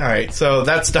there? All right. So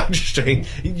that's Doctor Strange.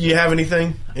 You have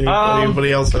anything?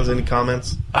 Anybody else has any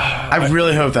comments? I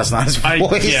really hope that's not his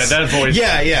voice. Yeah, that voice.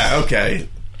 Yeah. Okay.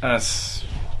 That's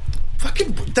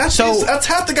Fucking. That's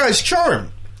half the guy's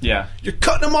charm. yeah. You're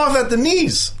cutting him off at the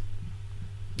knees.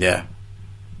 Yeah.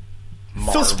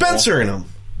 Phil Spencer in him.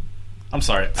 I'm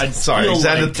sorry. I Sorry, feel is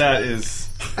that like a- that is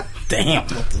Damn.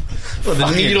 Well,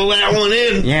 the needle that one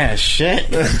in. Yeah, shit.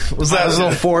 Was that a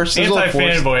little forced?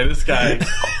 Anti-fanboy, this guy.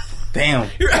 Damn.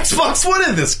 Your Xbox One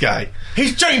in this guy?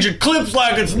 He's changing clips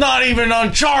like it's not even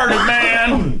Uncharted,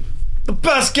 man. The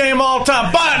best game of all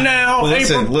time. Buy it now. Well,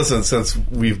 listen. Since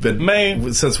we've been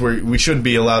May. since we shouldn't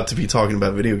be allowed to be talking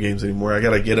about video games anymore, I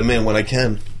gotta get them in when I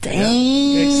can.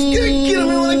 Damn. Get them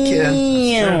in when I can.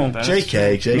 Damn. That's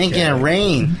JK. Making it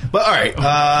rain. But all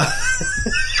right.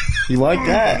 You like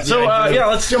that? So,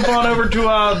 let's jump on over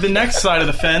to the next side of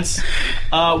the fence.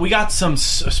 We got some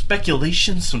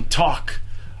speculation, some talk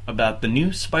about the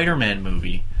new Spider-Man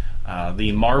movie.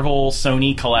 The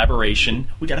Marvel-Sony collaboration.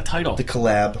 We got a title. The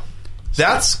collab.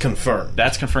 That's confirmed.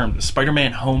 That's confirmed.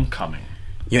 Spider-Man Homecoming.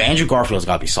 Yo, Andrew Garfield's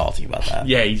got to be salty about that.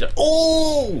 Yeah, he's like,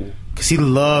 oh! Because he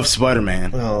loves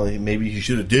Spider-Man. Well, maybe he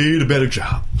should have did a better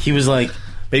job. He was like,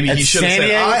 Maybe at he should have San said,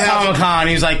 Diego I have Comic-Con,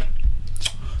 he was like,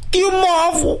 you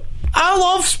Marvel, I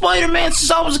love Spider-Man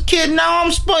since I was a kid, now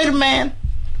I'm Spider-Man.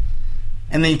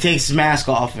 And then he takes his mask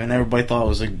off, and everybody thought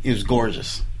it was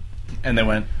gorgeous. And they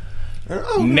went,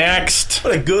 Oh, next.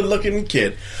 What a good-looking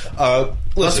kid.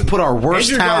 Listen, put our worst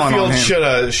Andrew talent on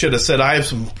Garfield him. should have said, I have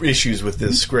some issues with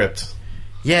this script.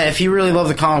 Yeah, if he really loved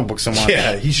the comic book so much.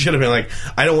 Yeah, he should have been like,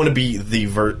 I don't want to be the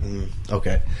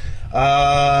Okay.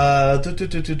 All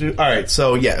right,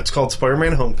 so yeah, it's called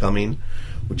Spider-Man Homecoming,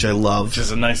 which I love. Which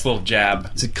is a nice little jab.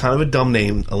 It's kind of a dumb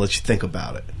name unless you think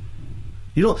about it.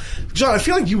 You don't, John, I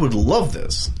feel like you would love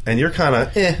this, and you're kind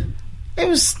of,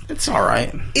 It's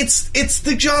alright. It's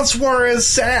the John Suarez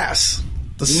sass.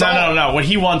 No. What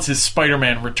he wants is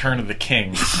Spider-Man Return of the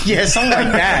King. Yeah, something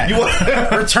like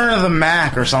that. Return of the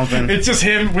Mac or something. It's just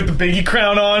him with the Biggie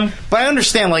crown on. But I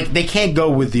understand, like, they can't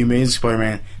go with the Amazing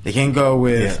Spider-Man. They can't go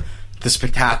with the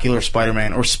Spectacular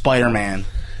Spider-Man or Spider-Man.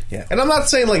 Yeah, and I'm not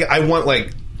saying, like, I want,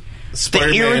 like,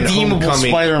 Spider-Man the irredeemable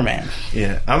Homecoming. Spider-Man.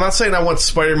 Yeah, I'm not saying I want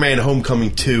Spider-Man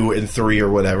Homecoming 2 and 3 or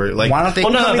whatever. Like, why don't they?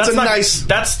 Well, no, it's that's a not, nice.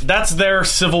 That's their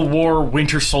Civil War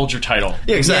Winter Soldier title.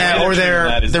 Yeah, exactly. Yeah, or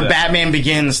That is their the- Batman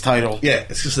Begins title. Yeah,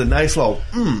 it's just a nice little.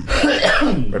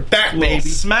 We're back, baby.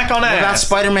 Smack on What about ass.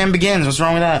 Spider-Man Begins? What's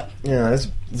wrong with that? Yeah, that's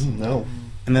no.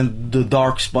 And then the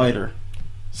Dark Spider.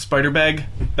 Spider bag.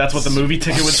 That's what the movie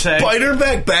ticket would say. Spider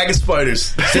bag of spiders.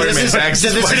 Spider-Man is- bag of so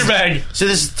this is- Spider bag. So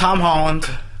this is Tom Holland,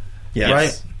 Yes.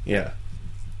 right? Yeah.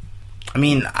 I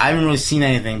mean, I haven't really seen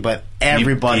anything, but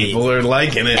everybody, People are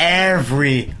liking it.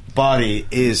 everybody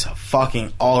is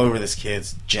fucking all over this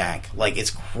kid's jank. Like,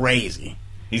 it's crazy.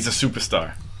 He's a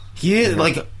superstar. He is,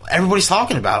 like, everybody's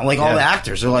talking about him. Like, all Yeah. the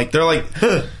actors. They're like,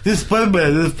 They're this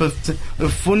Spider-Man,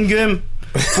 this fun game.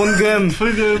 Fun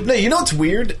game. No, you know what's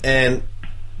weird, and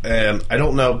I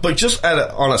don't know, but just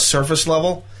on a surface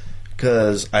level,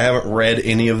 because I haven't read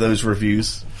any of those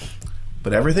reviews,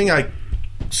 but everything I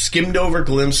skimmed over,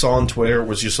 glimpsed on Twitter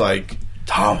was just like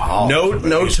Tom Holland.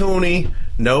 no Tony,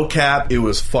 no Cap. It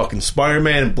was fucking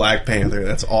Spider-Man and Black Panther.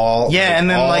 That's all. Yeah, and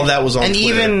then all like that was on and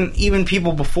Twitter. even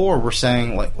people before were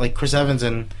saying like Chris Evans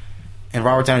and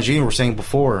Robert Downey Jr. were saying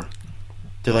before,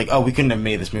 they're like, oh, we couldn't have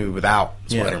made this movie without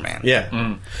Spider-Man.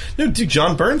 Yeah. No, dude,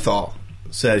 John Bernthal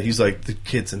said, he's like, the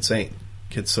kid's insane.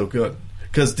 Kid's so good.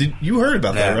 Because you heard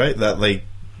about that, right? That they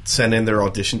sent in their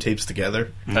audition tapes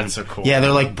together. That's so cool. Yeah,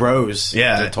 they're like bros.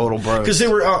 Yeah. They're total bros. Because they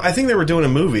were, I think they were doing a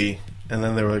movie, and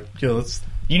then they were like, yo, let's...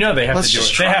 You know they have Let's to do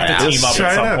just it. try They have it to out. team Let's up try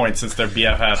at it some out. point since they're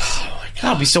BFFs.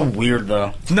 That'd be so weird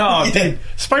though. No,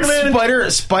 Spider-Man.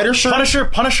 Spider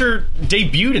shirt. Punisher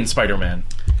debuted in Spider-Man.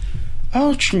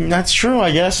 Oh, that's true.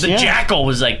 I guess. The Jackal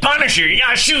was like, Punisher, you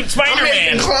gotta shoot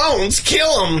Spider-Man. clones,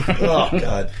 kill him! Oh,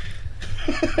 God.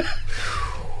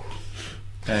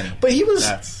 But he was...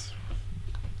 That's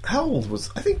How old was...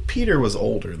 I think Peter was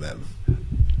older then.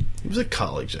 He was at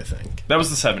college, I think. that was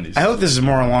the 70s. I hope this is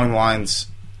more along the lines.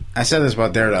 I said this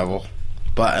about Daredevil,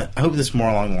 but I hope this is more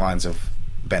along the lines of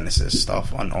Bendis'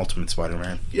 stuff on Ultimate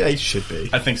Spider-Man. Yeah, he should be.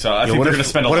 I think so. I think what they're if- going to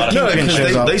spend a what lot if of No, Kingpin because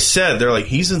shows up? they said, they're like,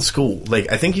 he's in school.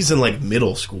 Like, I think he's in, like,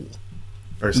 middle school.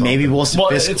 Or something. Maybe Wilson Well,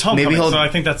 Fisk. it's Homecoming, maybe he'll so I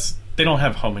think they don't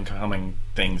have homecoming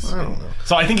things. I don't know.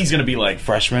 So I think he's going to be like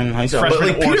freshman high school. But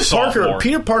Freshman like or Peter Parker, sophomore.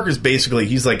 Peter Parker's basically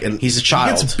he's like He's a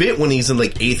child. He gets bit when he's in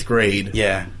like 8th grade,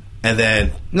 Yeah. and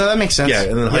then No, that makes sense.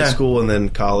 and then high school, and then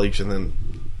college, and then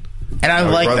And I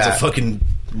like runs that. a fucking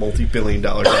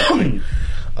multi-billion-dollar company.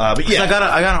 But yeah, I got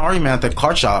an argument at the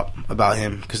card shop about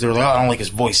him because they were like, "Oh, I don't like his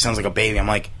voice. Sounds like a baby." I'm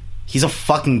like, "He's a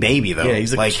fucking baby, though." yeah,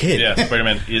 he's a kid. yeah,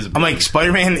 Spider-Man is. I'm like,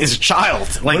 Spider-Man is a child.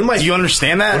 Like, One of my- do you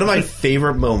understand that? One of my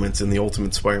favorite moments in the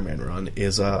Ultimate Spider-Man run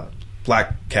is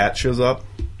Black Cat shows up,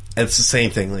 and it's the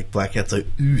same thing. Like Black Cat's like,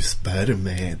 "Ooh,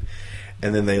 Spider-Man,"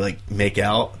 and then they like make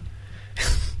out.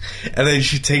 And then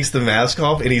she takes the mask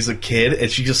off, and he's a kid,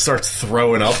 and she just starts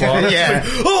throwing up on him. Yeah.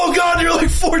 She's like, oh God, you're like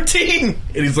 14, and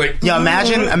he's like, Yeah,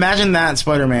 imagine that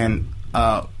Spider-Man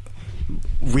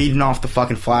reading off the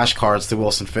fucking flashcards to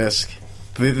Wilson Fisk.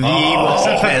 The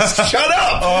Wilson Fisk. Shut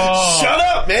up! Shut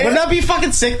up, man! Wouldn't that be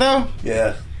fucking sick though?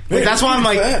 Yeah. Like, that's why I'm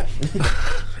like. Fat.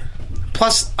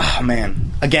 Plus, oh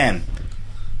man, again,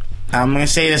 I'm gonna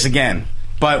say this again,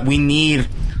 but we need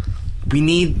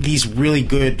these really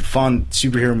good, fun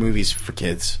superhero movies for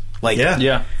kids. Like,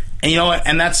 Yeah. and you know what?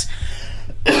 And that's.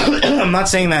 I'm not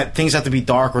saying that things have to be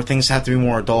dark or things have to be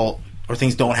more adult or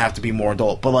things don't have to be more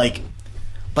adult, but like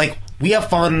we have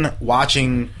fun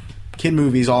watching kid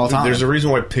movies all the time. There's a reason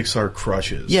why Pixar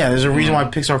crushes. Yeah, there's a reason why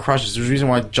Pixar crushes. There's a reason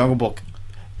why Jungle Book,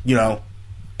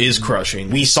 Is crushing.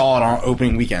 we saw it on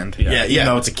opening weekend. Yeah. Even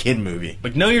though it's a kid movie.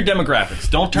 Like, know your demographics.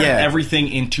 Don't turn Yeah. everything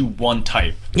into one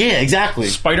type. Yeah, exactly.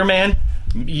 Spider-Man,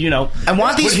 I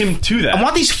want put these him to that. I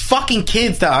want these fucking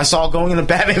kids that I saw going into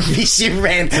Batman v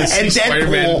Superman and see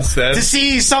Spider-Man Deadpool instead. to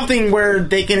see something where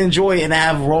they can enjoy and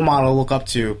have a role model to look up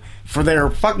to for their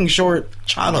fucking short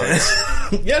childhoods.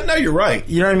 Yeah, no, you're right.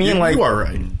 You know what I mean? Like, you are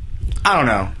right. I don't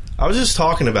know. I was just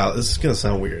talking about, this is going to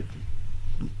sound weird,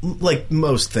 like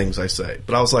most things I say,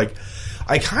 but I was like,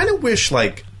 I kind of wish,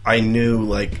 like, I knew,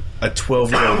 like, a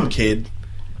 12-year-old kid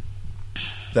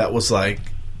that was, like,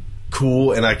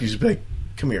 cool, and I could just be like,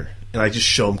 come here, and I just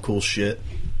show him cool shit.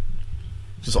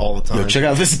 Just all the time. Yo, check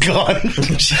out this gun.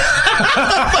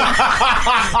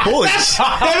 Holy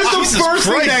That is the Jesus first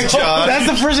thing Christ, that John. that's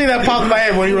the first thing that popped in my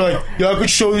head when you were like, "Yo, I could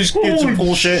show these kids some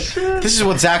cool shit." This is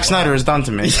what Zack Snyder has done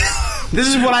to me. This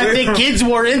is what I think kids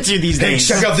were into these Hey, days.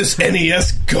 check out this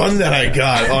NES gun that I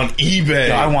got on eBay.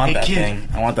 Yo, I want that kid. thing.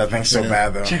 I want that thing so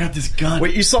bad though. Check out this gun.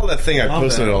 Wait, you saw that thing I Love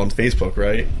posted that. on Facebook,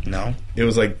 right? No. It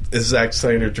was like, is Zack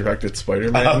Snyder directed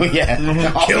Spider-Man? Oh yeah.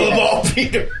 Kill them all,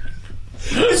 Peter.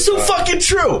 It's so fucking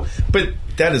true. But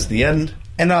that is the end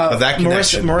And of that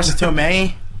connection. Marissa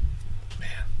Tomei,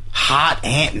 hot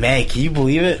Aunt May. Can you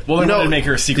believe it? Well, they're going to make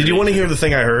her a secret. Did you want to hear the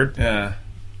thing I heard? Yeah.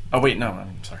 Oh, wait, no,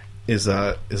 I'm sorry. Is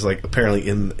like apparently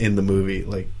in the movie,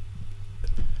 like,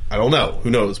 I don't know, who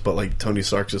knows, but like Tony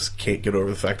Stark just can't get over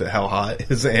the fact that how hot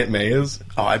his Aunt May is.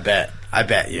 Oh, I bet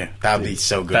you. That would be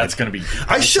so good. That's going to be...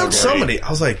 I showed so great. somebody. I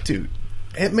was like, dude,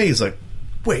 Aunt May is like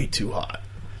way too hot.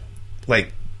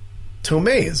 Like,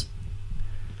 Tomei is,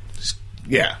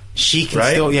 yeah. She can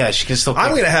Right? still. Yeah, she can still.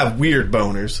 I'm gonna have weird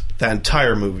boners that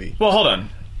entire movie. Well, hold on.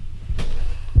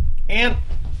 Aunt...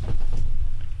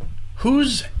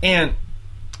 Whose aunt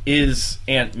is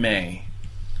Aunt May?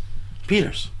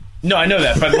 Peters. No, I know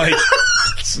that, but, like...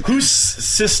 whose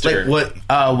sister? Like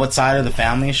what? What side of the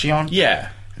family is she on? Yeah.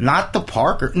 Not the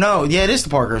Parker. No, yeah, it is the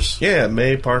Parkers. Yeah,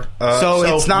 May Park.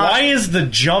 So it's not- Why is the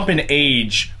jump in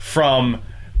age from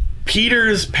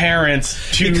Peter's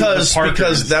parents to because the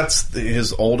Parkers? that's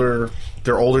his older.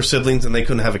 They're older siblings, and they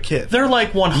couldn't have a kid. They're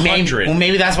like 100. Well,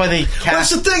 maybe that's why they Well, that's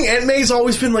cast. the thing. Aunt May's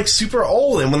always been like super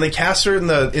old, and when they cast her in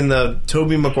the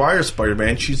Tobey Maguire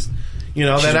Spider-Man, she's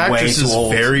that way actress too is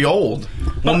old. very old.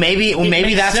 Well, maybe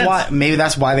makes that's sense. why. Maybe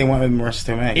that's why they went with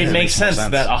Marissa Tomei. It Yeah, makes more sense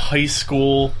that a high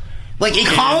school... like in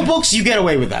comic books, you get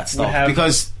away with that stuff have-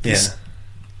 because Yeah.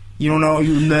 you don't know.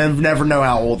 You never know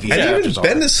how old these And even actors are.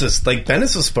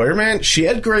 Bendis' Spider-Man, she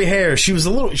had gray hair. She was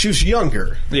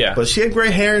younger. Yeah. But she had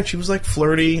gray hair, and she was like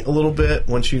flirty a little bit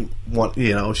when she like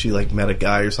met a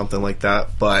guy or something like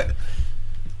that. But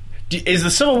Is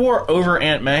the Civil War over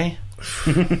Aunt May?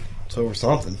 it's over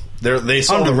something. They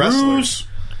saw Under the wrestlers.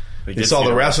 Ruse. They saw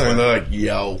the wrestler, and they're like,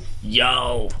 yo,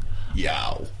 Yo,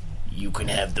 you can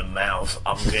have the mouth.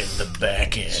 I'm getting the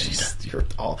back end. you're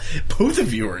all, both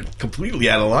of you are completely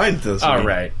out of line to this. All week.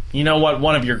 right. You know what?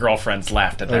 One of your girlfriends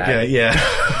laughed at that. Okay, yeah.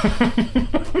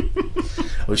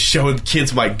 I was showing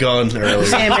kids my gun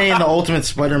earlier. Aunt May in the Ultimate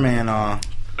Spider-Man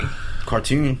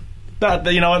cartoon.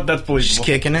 You know what? That's believable. She's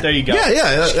kicking it. There you go. Yeah,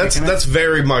 that's kicking it. that's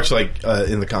very much like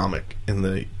in the comic, in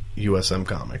the USM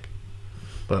comic.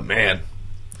 But man,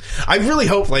 I really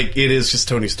hope like it is just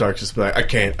Tony Stark just be like, I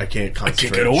can't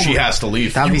concentrate. get over she it. has to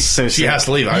leave. That'd be so She sick. has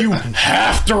to leave. You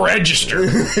have to register.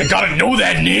 I gotta know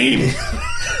that name.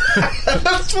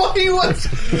 That's what he was.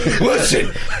 Listen,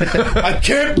 I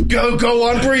can't go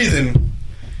on breathing.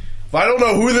 If I don't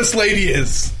know who this lady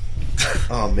is.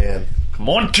 Oh man. Come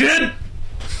on, kid.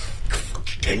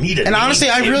 I need a And name. honestly,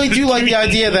 I really do like the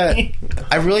idea that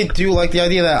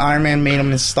Iron Man made him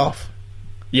his stuff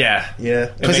Yeah. Yeah.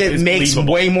 because it It's makes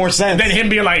believable. way more sense. Then him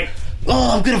being like,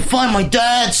 Oh, I'm gonna find my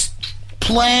dad's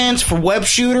plans for web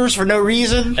shooters for no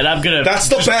reason. and I'm gonna. That's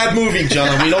the bad movie,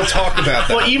 John. We don't talk about that.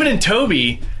 Well, even in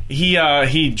Toby,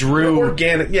 he drew.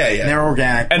 Organic, yeah. They're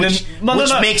organic, And which, then, which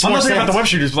makes I'm more not saying sense. about the web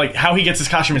shooters, like how he gets his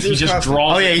costume is he just costume.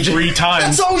 draws Oh, yeah, it 3 times.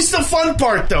 That's always the fun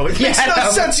part, though. It makes no Yeah.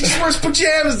 sense. He wears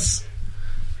pajamas.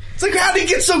 It's like, how did he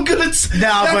get so good at...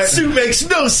 that but- suit makes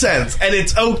no sense, and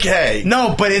it's okay.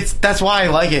 No, but that's why I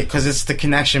like it, because it's the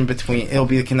connection between. It'll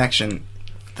be the connection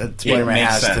that Spider-Man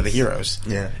makes has to sense. the heroes.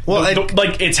 Yeah. Well,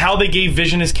 Like, it's how they gave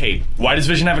Vision his cape. Why does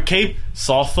Vision have a cape?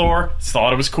 Saw Thor,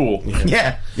 thought it was cool.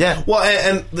 Yeah. well,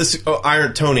 and this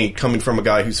Iron Tony coming from a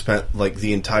guy who spent like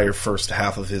the entire first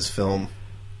half of his film,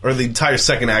 or the entire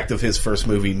second act of his first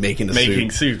movie making a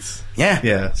Making suit. suits. Yeah.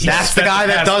 That's the guy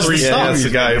that does the Yeah, stuff. that's the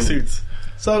guy making who- suits.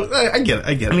 So I get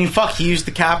it. I mean, fuck, he used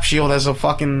the cap shield as a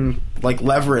fucking, like,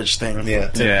 leverage thing. yeah.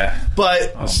 Yeah.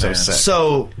 But So man. sick.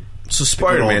 so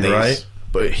Spider-Man, days. right?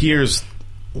 But here's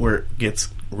where it gets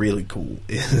really cool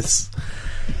is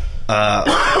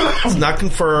it's not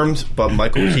confirmed, but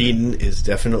Michael Keaton is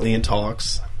definitely in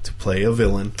talks to play a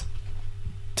villain.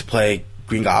 To play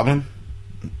Green Goblin?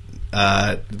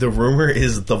 The rumor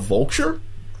is the Vulture.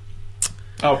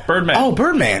 Oh, Birdman. Oh,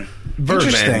 Birdman.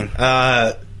 Interesting.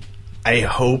 I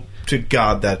hope to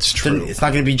God that's Then true. it's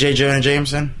not going to be J. Jonah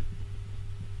Jameson?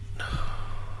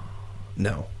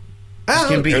 No. Who's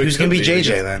going to be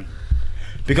JJ then?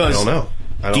 Because I don't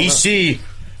know. DC,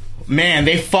 man,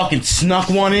 they fucking snuck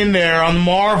one in there on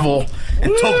Marvel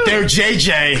and took their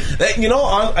JJ. You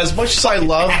know, as much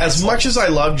as I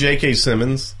love J.K.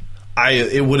 Simmons,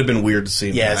 it would have been weird to see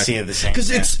him Yeah, back. see it the same.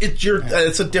 because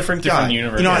it's a different guy.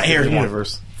 universe. You know what? Yeah, Here, different come on.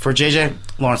 universe. For JJ,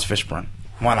 Lawrence Fishburne.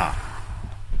 Why not?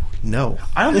 No.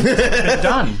 I don't think it's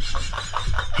done.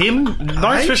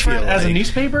 Lawrence I Fishburne feel as a like-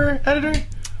 newspaper editor?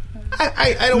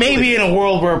 I don't Maybe in a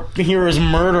world where heroes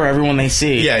murder everyone they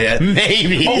see. Yeah.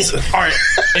 Maybe. All right.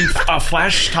 And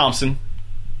Flash Thompson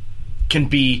can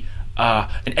be an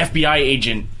FBI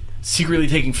agent secretly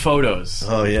taking photos.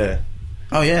 Oh yeah.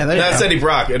 Oh, yeah. There you That's go. Eddie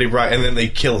Brock, and then they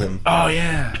kill him. Oh,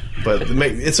 yeah. But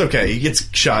it's okay. He gets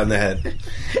shot in the head.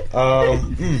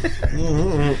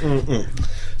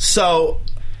 So,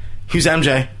 Who's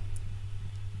MJ?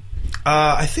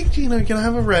 I think you're gonna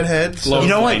have a redhead. Lois You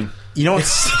know Lane. what? You know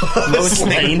what's Lois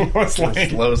Lane?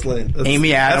 Lois Lane. That's,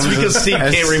 Amy Adams. That's because Steve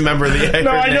That's- can't remember the.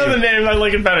 No, I know the name. I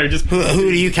like it better. Just Who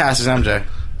do you cast as MJ?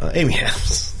 Amy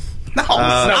Adams. No,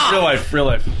 no, real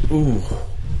life. Ooh.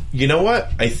 You know what?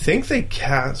 I think they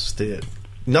cast it.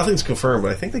 Nothing's confirmed,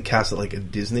 but I think they cast it like a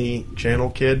Disney Channel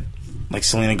kid. like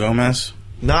Selena Gomez,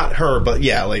 Not her, but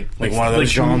yeah, like like one of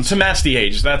those Johns. To match the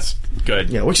age. That's good.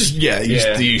 yeah, which is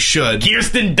you should.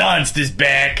 Kirsten Dunst is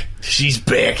back. She's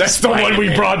back. That's the one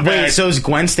we brought back. Wait, so is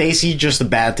Gwen Stacy just a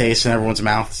bad taste in everyone's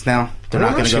mouths now? They're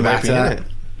not going to go back to that.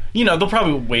 You know, they'll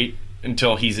probably wait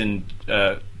until he's in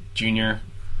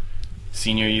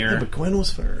senior year. Yeah, but Gwen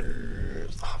was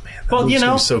first. Oh man, that Well, movie's you know-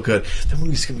 gonna be so good. That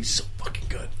movie's gonna be so fucking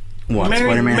good. What? Mary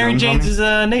Spider-Man Jane's Homecoming?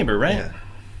 his neighbor, right? Yeah,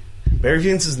 Mary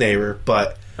Jane's his neighbor,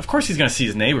 but Of course he's going to see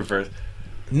his neighbor first.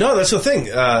 no, that's the thing.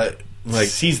 Like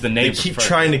Sees the they neighbor keep first.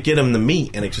 trying to get him to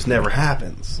meet, and it just never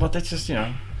happens. Well, that's just,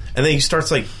 And then he starts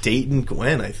like dating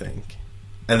Gwen, I think.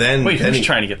 And then Wait, then who's he-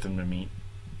 trying to get them to meet?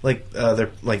 like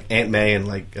they're like Aunt May and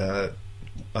like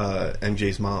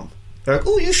MJ's mom. They're like,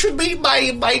 "Oh, you should meet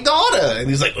my daughter," and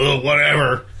he's like, "Oh,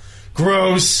 whatever,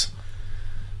 gross."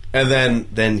 And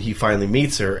then he finally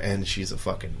meets her, and she's a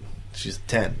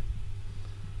 10.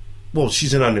 Well,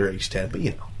 she's an underage 10, but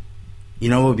you know You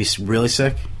know what would be really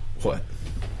sick? what?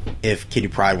 If Kitty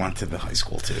Pryde went to the high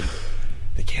school too.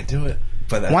 They can't do it.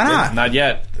 But Why not? Not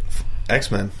yet.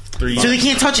 X-Men. 3 So they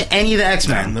can't touch any of the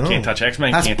X-Men. No. Can't touch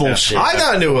X-Men. That's can't bullshit. I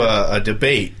got into a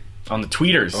debate On the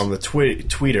tweeters. on the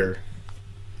Twitter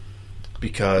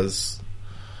because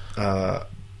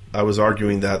I was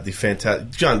arguing that the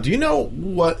John, do you know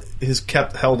what is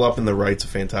kept held up in the rights of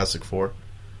Fantastic Four?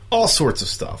 All sorts of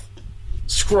stuff.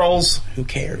 Skrulls. Who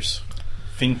cares?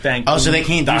 Think Tank. Oh, so they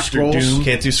can't do Dr. Skrulls? Doom.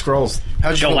 Can't do Skrulls.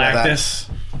 How'd you feel about that?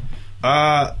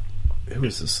 Galactus. Who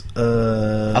is this?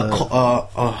 Laura,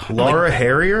 Laura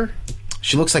Harrier?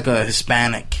 she looks like a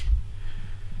Hispanic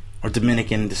or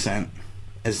Dominican descent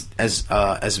as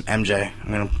MJ.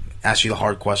 I'm gonna ask you the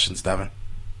hard questions, Devin.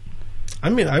 I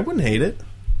mean, I wouldn't hate it.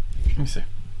 Let me see.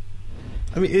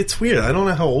 I mean, it's weird. I don't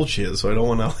know how old she is, so I don't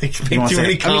want to like You make wanna too say-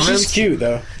 many I mean, comments. she's cute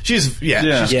though. She's Yeah.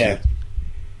 she's Yeah. cute.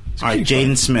 All right,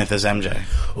 Jaden Smith as MJ.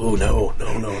 Oh no.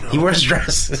 He wears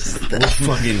dresses.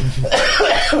 Fucking.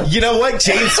 You know what?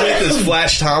 Jane Smith is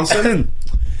Flash Thompson.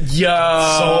 Yo.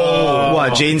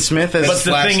 What? Jaden Smith as? But the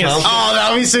Flash thing is, Thompson. Oh,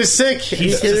 that would be so sick.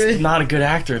 he's just not a good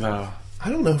actor, though. I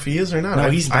don't know if he is or not. No,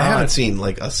 he's I not. haven't seen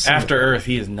like a single- After Earth,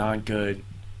 he is not good.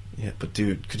 Yeah, but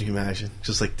dude, could you imagine?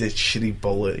 Just like this shitty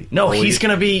bully. No, bully. he's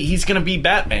gonna be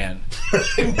Batman.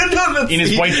 In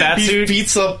his white bat He suit?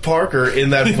 beats up Parker in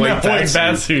that white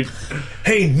bat suit.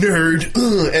 Hey, nerd.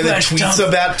 And then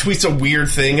tweets a weird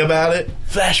thing about it.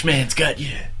 Flashman's got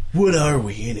you. What are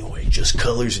we anyway? Just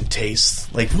colors and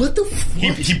tastes? Like, what the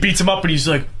fuck? He beats him up and he's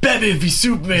like, Batman v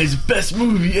Superman is the best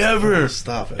movie ever.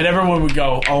 Stop it. And everyone would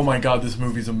go, oh my god, this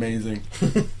movie's amazing.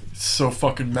 It's so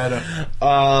fucking meta.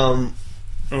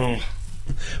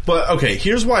 But, okay,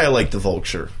 here's why I like the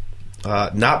Vulture.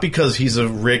 Not because he's a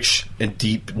rich and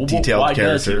deep, detailed why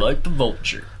character. Does he like the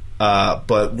Vulture?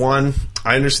 But one,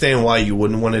 I understand why you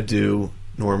wouldn't want to do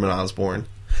Norman Osborn.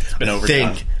 It's been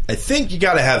overdone. I think you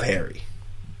gotta have Harry.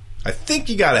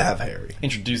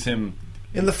 Introduce him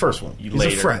In the first one. He's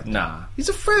later. a friend. Nah. He's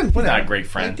a friend. Whatever. Not a great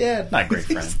friend. My dad. Not a great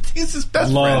friend. He's his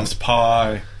best Loves friend.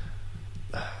 pie.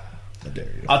 How dare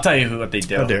you. I'll tell you what they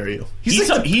do. How dare you.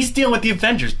 He's dealing with the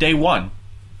Avengers day one.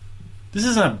 This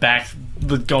isn't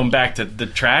going back to the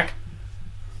track.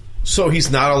 So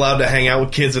he's not allowed to hang out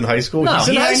with kids in high school? No, He's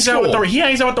in he high hangs school. he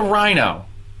hangs out with the Rhino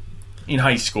in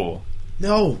high school.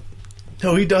 No,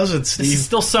 he doesn't, This Steve. is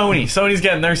still Sony. Sony's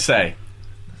getting their say.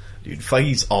 Dude,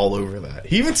 Feige's all over that.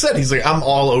 He even said, he's like, I'm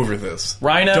all over this.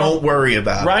 Rhino. Don't worry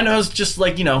about it. Rhino's just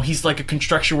like, he's like a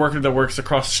construction worker that works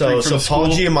across the street from So the school. Paul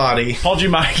Giamatti. Paul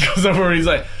Giamatti goes over and he's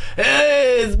like,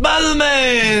 hey, it's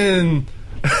Spider-Man!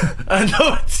 I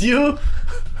know it's you.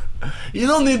 You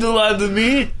don't need to lie to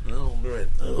me.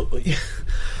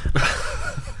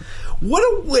 What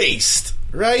a waste,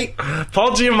 right?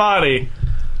 Paul Giamatti.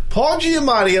 Paul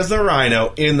Giamatti as the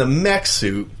Rhino in the mech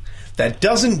suit that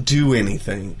doesn't do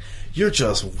anything. You're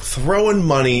just throwing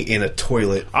money in a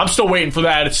toilet. I'm still waiting for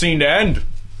that scene to end.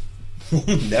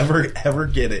 Never, ever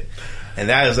get it. And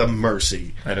that is a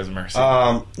mercy. That is mercy.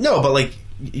 No, but like,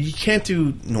 you can't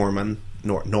do Norman.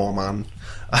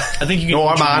 I think you can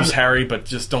Norman. introduce Harry, but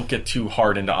just don't get too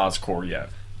hard into Oscorp yet.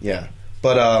 Yeah.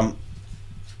 But,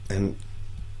 and,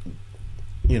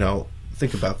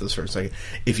 think about this for a second.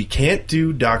 If you can't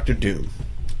do Doctor Doom,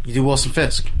 You do Wilson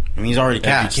Fisk. I mean, he's already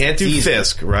cast. if you can't do It's easy.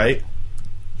 Fisk, right?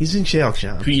 He's in jail,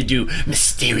 Sean. Who you do?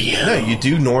 Mysterio. No, you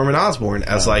do Norman Osborn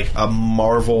as like a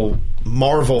Marvel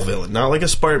villain, not like a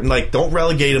Spartan. Like, don't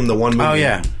relegate him to one movie. Oh,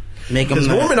 yeah. Make him Because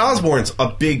the- Norman Osborn's a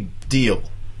big deal.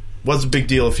 Was a big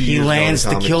deal a few He years ago in lands the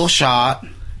comics. kill shot.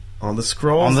 on the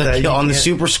scrolls, On the that you on the can't-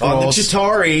 Super on the Scrolls.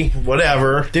 Chitauri,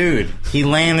 whatever. Dude, he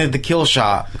landed the kill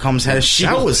shot. Becomes head of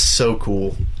shield. That was so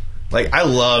cool. Like, I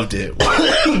loved it.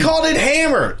 He called it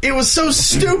Hammer. It was so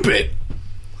stupid.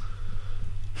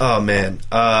 Oh man.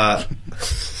 Like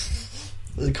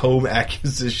home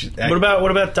acquisition. What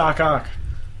about Doc Ock?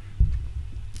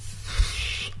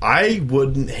 I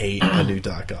wouldn't hate a new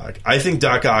Doc Ock. I think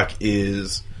Doc Ock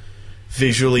is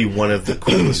visually one of the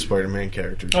coolest Spider-Man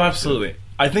characters. Oh, absolutely.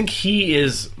 I think he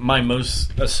is my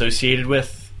most associated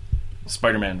with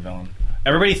Spider-Man villain.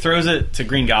 Everybody throws it to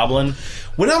Green Goblin.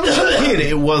 When I was a kid,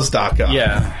 it was Doc Ock.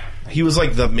 Yeah. He was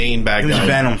like the main bad It was guy.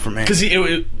 Venom for me. Because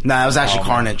Nah, it was actually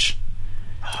Carnage.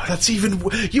 That's even...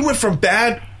 You went from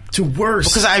bad to worse.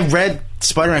 Because I read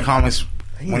Spider-Man comics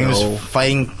when he know. was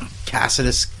fighting Cassidy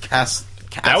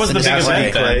That was the big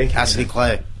event then. Cassidy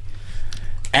Clay.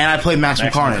 And I played Maximum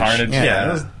Maximum Carnage. Carnage. Yeah,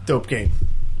 that was a dope game.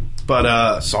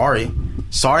 But,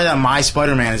 Sorry that my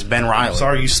Spider-Man is Ben Reilly.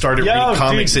 sorry you started Yo, reading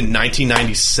comics dude. in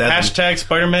 1997. Hashtag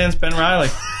Spider-Man's Ben Reilly.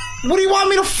 What do you want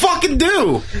me to fucking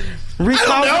do? Read I don't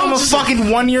comics know, when I'm just- fucking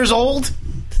 1 year old?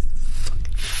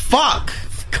 Fuck.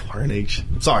 Carnage.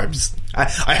 Sorry, I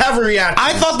have a reaction.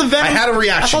 I thought the Venom. I had a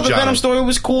reaction, I thought the John. Venom story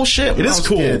was cool shit. When It I is was a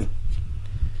cool. kid.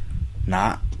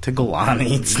 Not to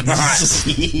Galani. It's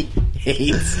not. He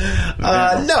hates.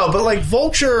 No, but like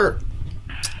Vulture,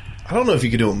 I don't know if you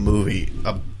could do a movie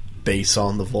based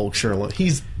on the Vulture.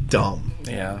 He's dumb.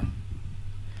 Yeah.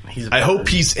 I hope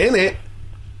he's in it,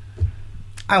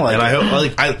 I like and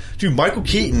it. I hope dude, Michael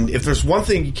Keaton. If there's one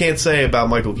thing you can't say about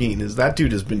Michael Keaton is that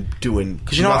dude has been doing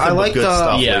Because you know, nothing I but like good the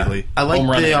stuff Yeah. lately. I like Home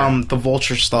run the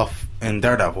Vulture stuff in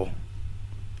Daredevil.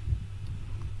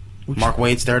 Mark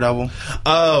Waid's Daredevil,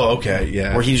 Oh, okay,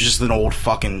 yeah, where he's just an old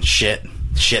fucking shit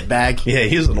bag, yeah,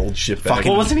 he's an old shitbag. Fucking-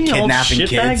 Well, wasn't he an old Kidnapping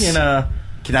shitbag kids. in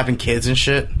kidnapping kids and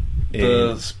shit.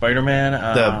 the Spider-Man?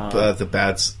 the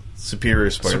bad Superior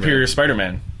Spider-Man. Superior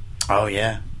Spider-Man. Oh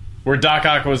yeah, Where Doc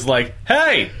Ock was like,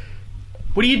 hey,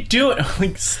 what are you doing?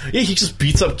 Like, Yeah, he just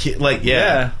beats up kids. Like,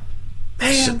 yeah.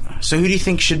 So who do you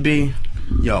think should be?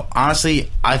 Yo, honestly,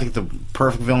 I think the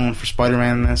perfect villain for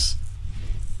Spider-Man in this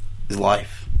is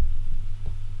life.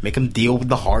 Make him deal with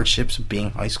the hardships of being a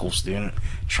high school student.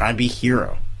 Try and be a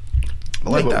hero. I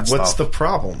like But that what's stuff. the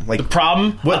problem? Like, the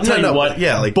problem? I'll tell you what.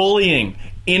 Yeah, like Bullying.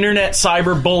 Internet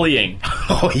cyberbullying.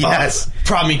 Oh yes.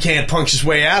 problem he can't punch his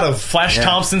way out of. Flash Yeah.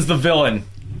 Thompson's the villain.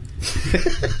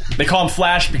 They call him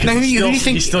Flash because Now, who do you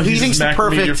think? he still Who do you uses think's the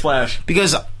Macrometeor perfect Flash.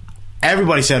 Because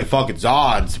everybody said fucking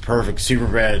Zod's the perfect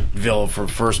Superman villain for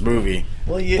the first movie.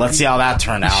 Well, Let's see how that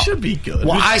turned out. Should be good.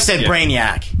 Well, I said Yeah.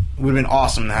 Brainiac. It would have been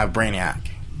awesome to have Brainiac.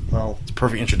 Well, It's a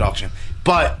perfect introduction.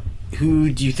 But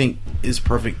who do you think is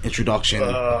perfect introduction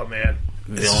oh man,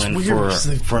 This is villain weird for because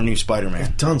they've a new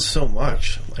Spider-Man? done so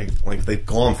much. Like they've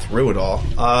gone through it all.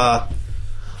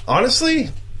 Honestly,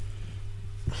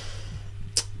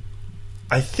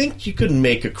 I think you could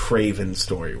make a Kraven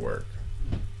story work.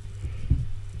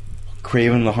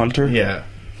 Kraven the Hunter? Yeah.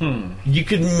 You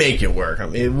could make it work. I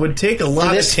mean, it would take a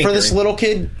lot of For tinkering. this little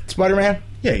kid, Spider-Man?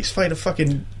 Yeah, he's fighting a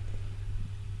fucking.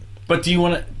 But do you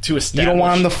want to establish? You don't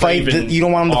want him to fight. You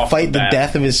don't want him to off fight the bat?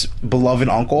 death of his beloved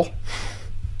uncle.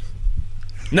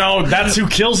 No, that's who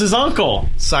kills his uncle.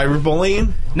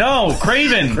 Cyberbullying? No,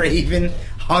 Kraven. Kraven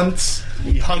hunts.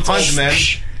 He hunts men.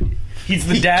 He's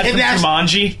the dad from kidnaps-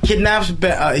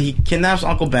 Jumanji. He kidnaps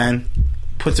Uncle Ben,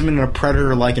 puts him in a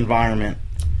predator-like environment,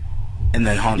 and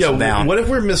then hunts him Yeah, down. what if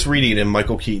we're misreading and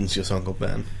Michael Keaton's just Uncle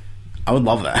Ben? I would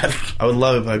love that. I would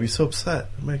love it, but I'd be so upset.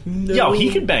 I'm like, no. Yo, he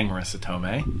could bang Marissa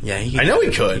Tomei. Yeah, he I know he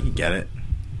He could, could get it.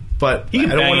 but He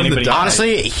can I don't bang want him to anybody. die.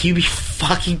 Honestly, he'd be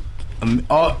fucking. I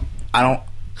don't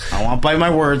want to bite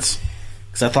my words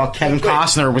because I thought Kevin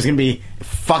Costner was gonna be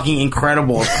fucking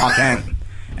incredible as Pa Kent,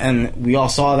 and we all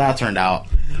saw how that turned out.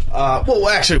 well,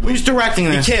 actually, Who's directing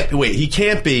this? He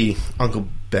can't be Uncle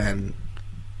Ben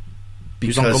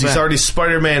Who's because Uncle he's Ben? already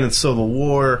Spider-Man in Civil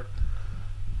War.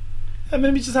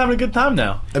 Maybe he's just having a good time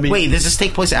now. I mean, Wait, does this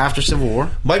take place after Civil War?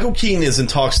 Michael Keaton is in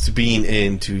talks to being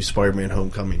into Spider-Man: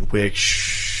 Homecoming,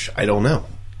 which I don't know.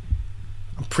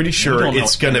 I'm pretty sure don't know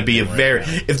it's going to be a anything very. right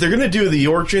now. If they're going to do the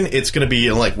origin, it's going to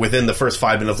be like within the first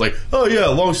 5 minutes. Like, oh yeah,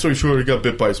 long story short, he got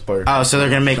bit by a spider. Oh, so they're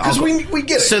gonna make Because we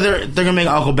get it. So they're gonna make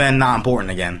Uncle Ben not important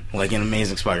again, like in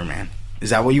Amazing Spider-Man.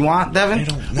 Is that what you want, Devin? I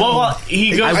don't know. Well,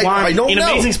 he goes. I don't in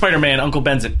know. Amazing Spider-Man, Uncle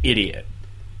Ben's an idiot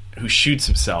who shoots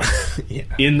himself Yeah.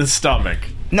 in the stomach.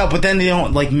 No, but then they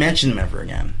don't like mention him ever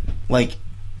again. Like,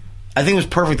 I think it was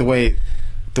perfect the way.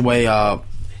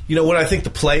 You know what I think the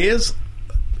play is,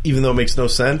 even though it makes no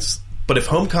sense. But if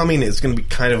Homecoming is going to be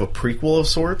kind of a prequel of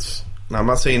sorts, now I'm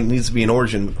not saying it needs to be an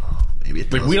origin. Maybe it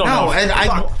does. We don't No, know. and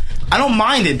I don't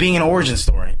mind it being an origin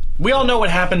story. We all know what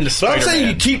happened to But Spider-Man. I'm saying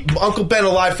you keep Uncle Ben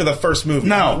alive for the first movie.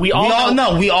 No, we all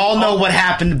know. We all know what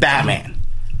happened to Batman.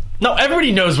 No,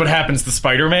 everybody knows what happens to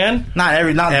Spider-Man. Not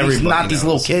Everybody these knows.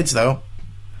 little kids though.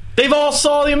 They've all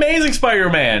saw the Amazing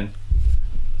Spider-Man.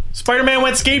 Spider-Man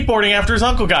went skateboarding after his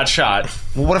uncle got shot.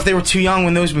 Well, what if they were too young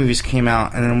when those movies came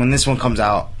out, and then when this one comes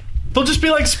out? They'll just be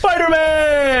like,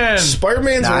 Spider-Man!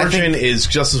 Spider-Man's No, I origin think- is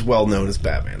just as well known as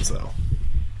Batman's, though.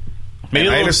 Maybe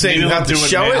I they'll- understand maybe you they'll have to do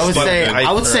show now. it, I would but say I-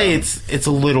 I would say it's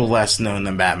a little less known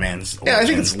than Batman's. Yeah, I think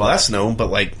origins, it's but- less known, but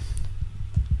like,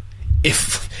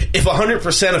 if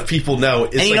 100% of people know,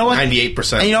 it's And you like know what?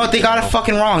 98%. And you know what? They got it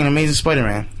fucking wrong in Amazing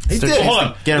Spider-Man. They It's their did. chance Hold to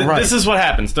on. get it right. This is what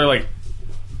happens. They're like,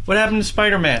 what happened to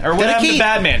Spider-Man? Or what happened to keep-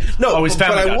 Batman? No, oh, his but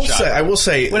family I got will shot. say, I will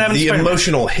say, What happened to the Spider-Man?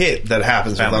 emotional hit that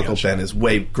happens with Family Uncle got Ben shot. is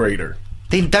way greater.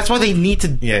 that's why they need to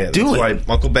Yeah, do that's it.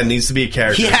 why Uncle Ben needs to be a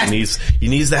character. Yes. He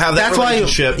needs to have that That's why.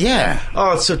 relationship. Yeah.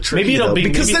 Oh, it's so tricky. Maybe it'll though, be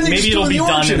because maybe, then you're maybe just it'll doing be the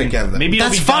done origin in, again. Then. maybe it'll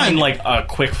That's be done fine. in like a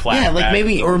quick flashback. Yeah, like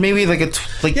maybe like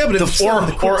Yeah, but if it's or not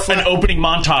the quick an opening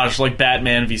montage like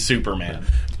Batman v Superman.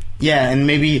 yeah, and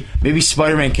maybe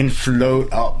Spider-Man can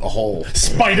float up a hole.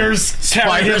 Spiders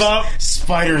carry him up.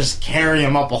 Spiders carry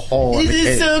him up a hole.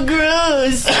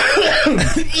 gross.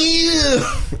 Ew.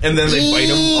 And then they bite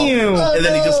him, Ew. and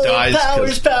then he just dies.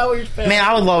 'cause- powers. Man,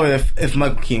 I would love it if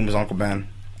Michael Keaton was Uncle Ben.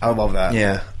 I would love that.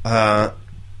 Yeah.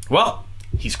 Well,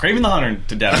 he's Kraven the Hunter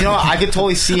to death. You know what? I could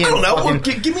totally see him. I don't know.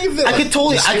 fucking- Give me a villain. I could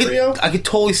totally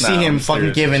see No, him fucking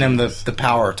Mysterio's giving him Jesus. the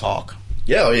power talk.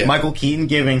 Yeah, oh, yeah. Michael Keaton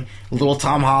giving little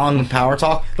Tom Holland the power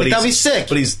talk. But that'd be sick.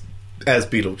 But he's as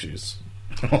Beetlejuice.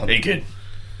 Hey kid.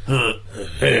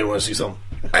 Hey, want to see something?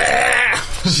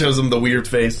 Ah! Shows him the weird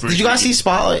face. Did you guys see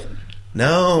Spotlight?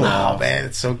 No. Oh man,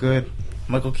 it's so good.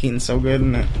 Michael Keaton's so good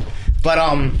in it. But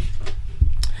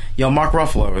Mark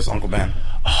Ruffalo is Uncle Ben.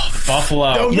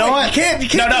 Buffalo. No, You know what? You can't no,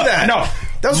 do that. no.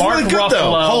 That was Mark really good, Ruffalo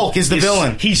though. Hulk is the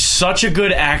villain. He's such a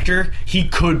good actor. He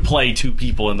could play two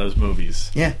people in those movies.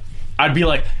 Yeah. I'd be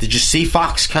like, Did you see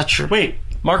Foxcatcher? wait,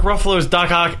 Mark Ruffalo is Doc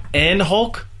Ock and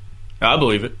Hulk? I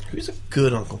believe it. Who's a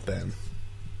good Uncle Ben?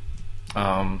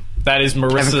 That is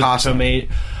Marissa Kevin Costner.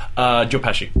 Tomei, Joe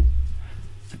Pesci.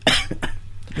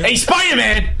 Hey,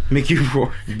 Spider-Man! Mickey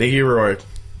Rourke. Big Roy.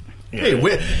 Hey,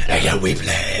 I got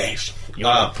Whiplash. You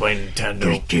want to play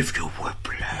Nintendo? Give you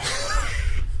whiplash.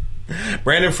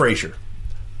 Brandon Fraser.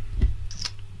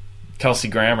 Kelsey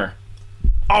Grammer.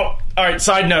 Oh, all right.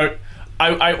 Side note.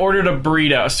 I ordered a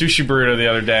sushi burrito the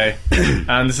other day.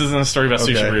 And this isn't a story about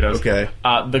sushi burritos. Okay.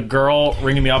 The girl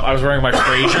ringing me up, I was wearing my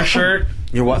Frasier shirt.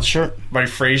 Your what shirt? My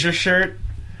Frasier shirt.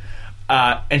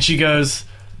 And she goes,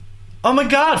 "Oh my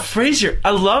God, Frasier, I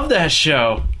love that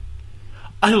show.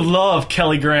 I love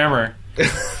Kelly Grammer."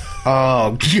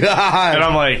 Oh, God. And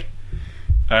I'm like,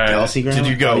 all right. Kelsey Grammer? Did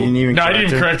you go? Oh, you didn't even No, I correct didn't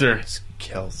even her? correct her. It's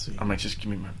Kelsey. I'm like, just give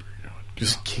me my burrito.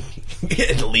 Just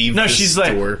and leave. No, this she's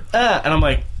store. like, and I'm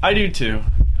like, I do too.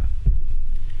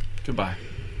 Goodbye.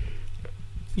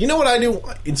 You know what I do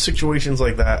in situations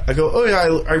like that? I go, oh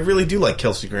yeah, I really do like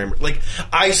Kelsey Grammer. Like,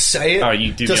 I say it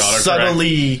You do to the autocorrect.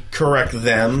 subtly correct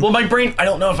them. Well, my brain, I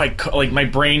don't know if my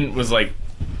brain was like,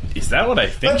 is that what I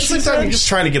think? At the same time, you're just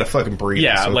trying to get a fucking burrito.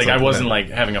 Yeah, so it's like I wasn't whatever.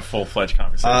 like having a full-fledged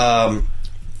conversation.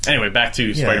 Anyway, back to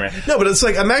Yeah. Spider-Man. No, but it's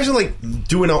like, imagine like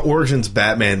doing an Origins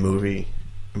Batman movie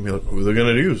and be like, who are they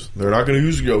going to use? They're not going to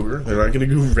use Joker. They're not going to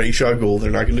do Ra's al Ghul. They're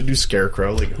not going to do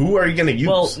Scarecrow. Like, who are you going to use?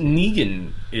 Well,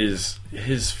 Negan is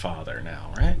his father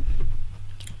now, right?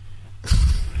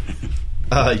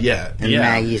 Yeah. And Yeah.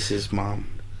 Maggie's his mom.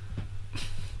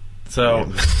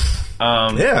 So,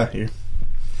 Yeah.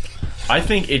 I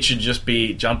think it should just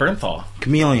be John Bernthal.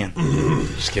 Chameleon.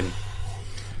 Just kidding.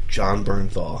 John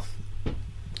Bernthal.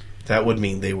 That would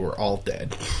mean they were all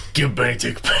dead. Give Benny,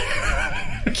 take a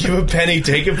penny. Give a penny,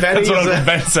 take a penny. That's what Is Uncle that-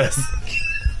 Ben says.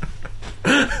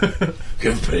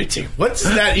 Give a penny, take. What does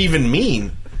that even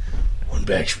mean? One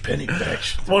batch, penny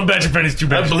batch. One batch of pennies, two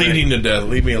I'm batches. bleeding to death.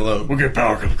 Leave me alone. We'll get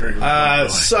power come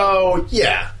So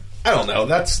yeah, I don't know.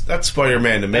 That's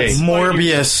Spider-Man to me. That's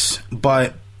Morbius,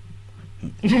 but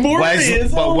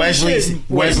Morbius.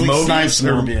 Wesley Mobius Snipes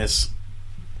or- Morbius.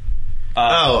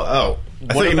 I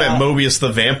thought you meant about- Mobius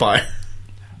the vampire.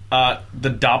 The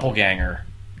doppelganger.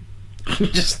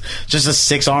 just a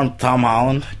 6-armed Tom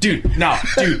Holland. Dude,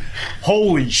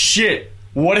 holy shit.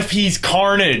 What if he's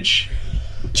Carnage?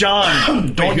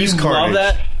 John, don't you who's love Carnage?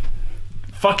 that?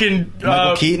 Fucking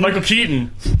Michael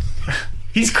Keaton?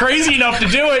 He's crazy enough to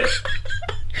do it.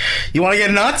 You want to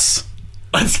get nuts?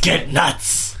 Let's get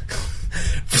nuts.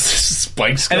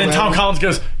 Spikes. And then come Tom out. Collins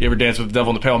goes, "You ever dance with the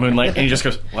devil in the pale moonlight?" And he just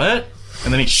goes, "What?"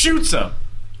 And then he shoots him.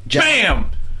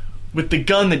 Bam! With the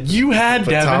gun that you had,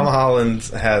 But Devin. Tom Holland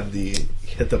had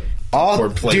hit the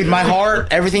board plate. Dude, my heart,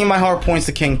 everything in my heart points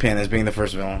to Kingpin as being the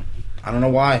first villain. I don't know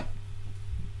why.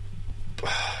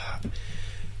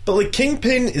 But like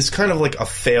Kingpin is kind of like a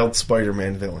failed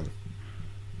Spider-Man villain.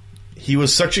 He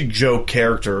was such a joke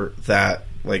character that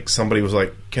like somebody was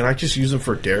like, "Can I just use him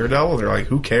for Daredevil?" They're like,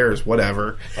 "Who cares?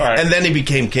 Whatever." All right. And then he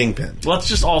became Kingpin. Let's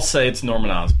just all say it's Norman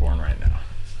Osborn right now.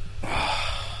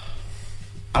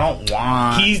 I don't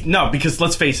want. Because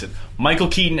let's face it, Michael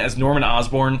Keaton as Norman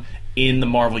Osborn in the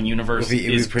Marvel universe It'd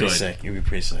is be pretty good. sick. It'd be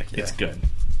pretty sick. Yeah. It's good.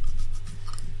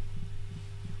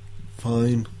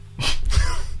 Fine.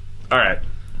 All right.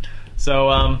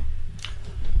 So,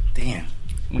 Damn.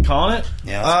 we calling it?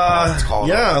 Yeah. Let's call it.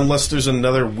 Yeah, unless there's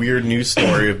another weird news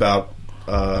story about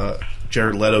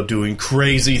Jared Leto doing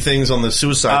crazy things on the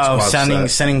Suicide Oh, Squad set.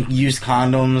 sending used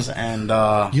condoms and.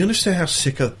 You understand how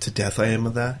sick to death I am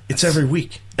of that? It's every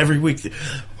week. Every week.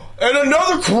 And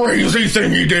another crazy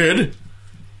thing he did.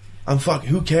 I'm fucking.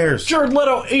 Who cares? Jared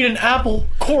Leto ate an apple,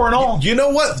 core and all. You know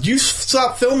what? You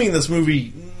stopped filming this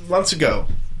movie months ago.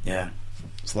 Yeah.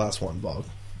 It's the last one, Bob.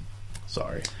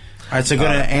 Sorry. All right, so go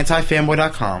to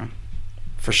antifanboy.com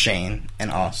for Shane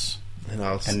and us. And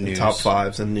I was And in news. top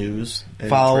fives and news. And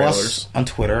Follow trailers. us on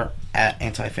Twitter at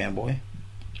antifanboy.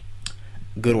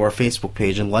 Go to our Facebook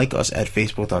page and like us at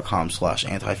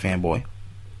facebook.com/antifanboy.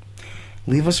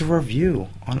 Leave us a review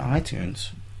on iTunes.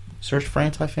 Search for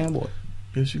antifanboy.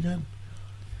 Yes, you can.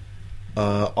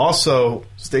 Also,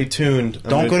 stay tuned.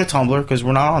 Don't go to Tumblr because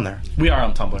we're not on there. We are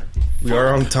on Tumblr. We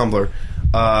are on Tumblr.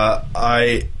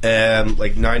 I am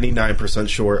like 99%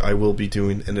 sure I will be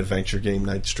doing an Adventure Game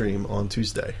Night stream on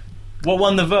Tuesday. What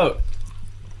won the vote?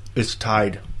 It's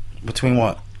tied. Between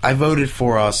what? I voted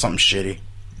for something shitty.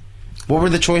 What were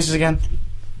the choices again?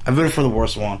 I voted for the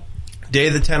worst one. Day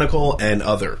of the Tentacle and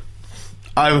Other.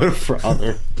 I voted for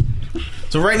other.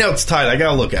 So right now it's tied. I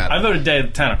gotta look at it. I voted Day of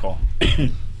the Tentacle. I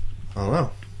don't know.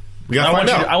 We gotta I find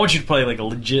out. want you to play like a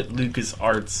legit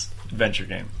LucasArts adventure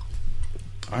game.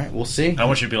 All right, we'll see. I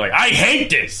want you to be like, I hate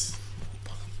this.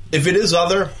 If it is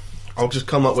Other, I'll just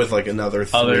come up with like another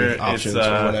three Other, options it's,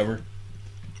 or whatever.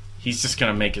 He's just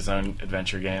gonna make his own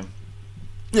adventure game.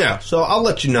 Yeah, so I'll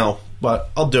let you know, but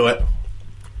I'll do it.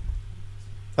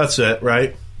 That's it,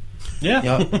 right? Yeah.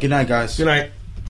 Yeah. Good night, guys. Good night.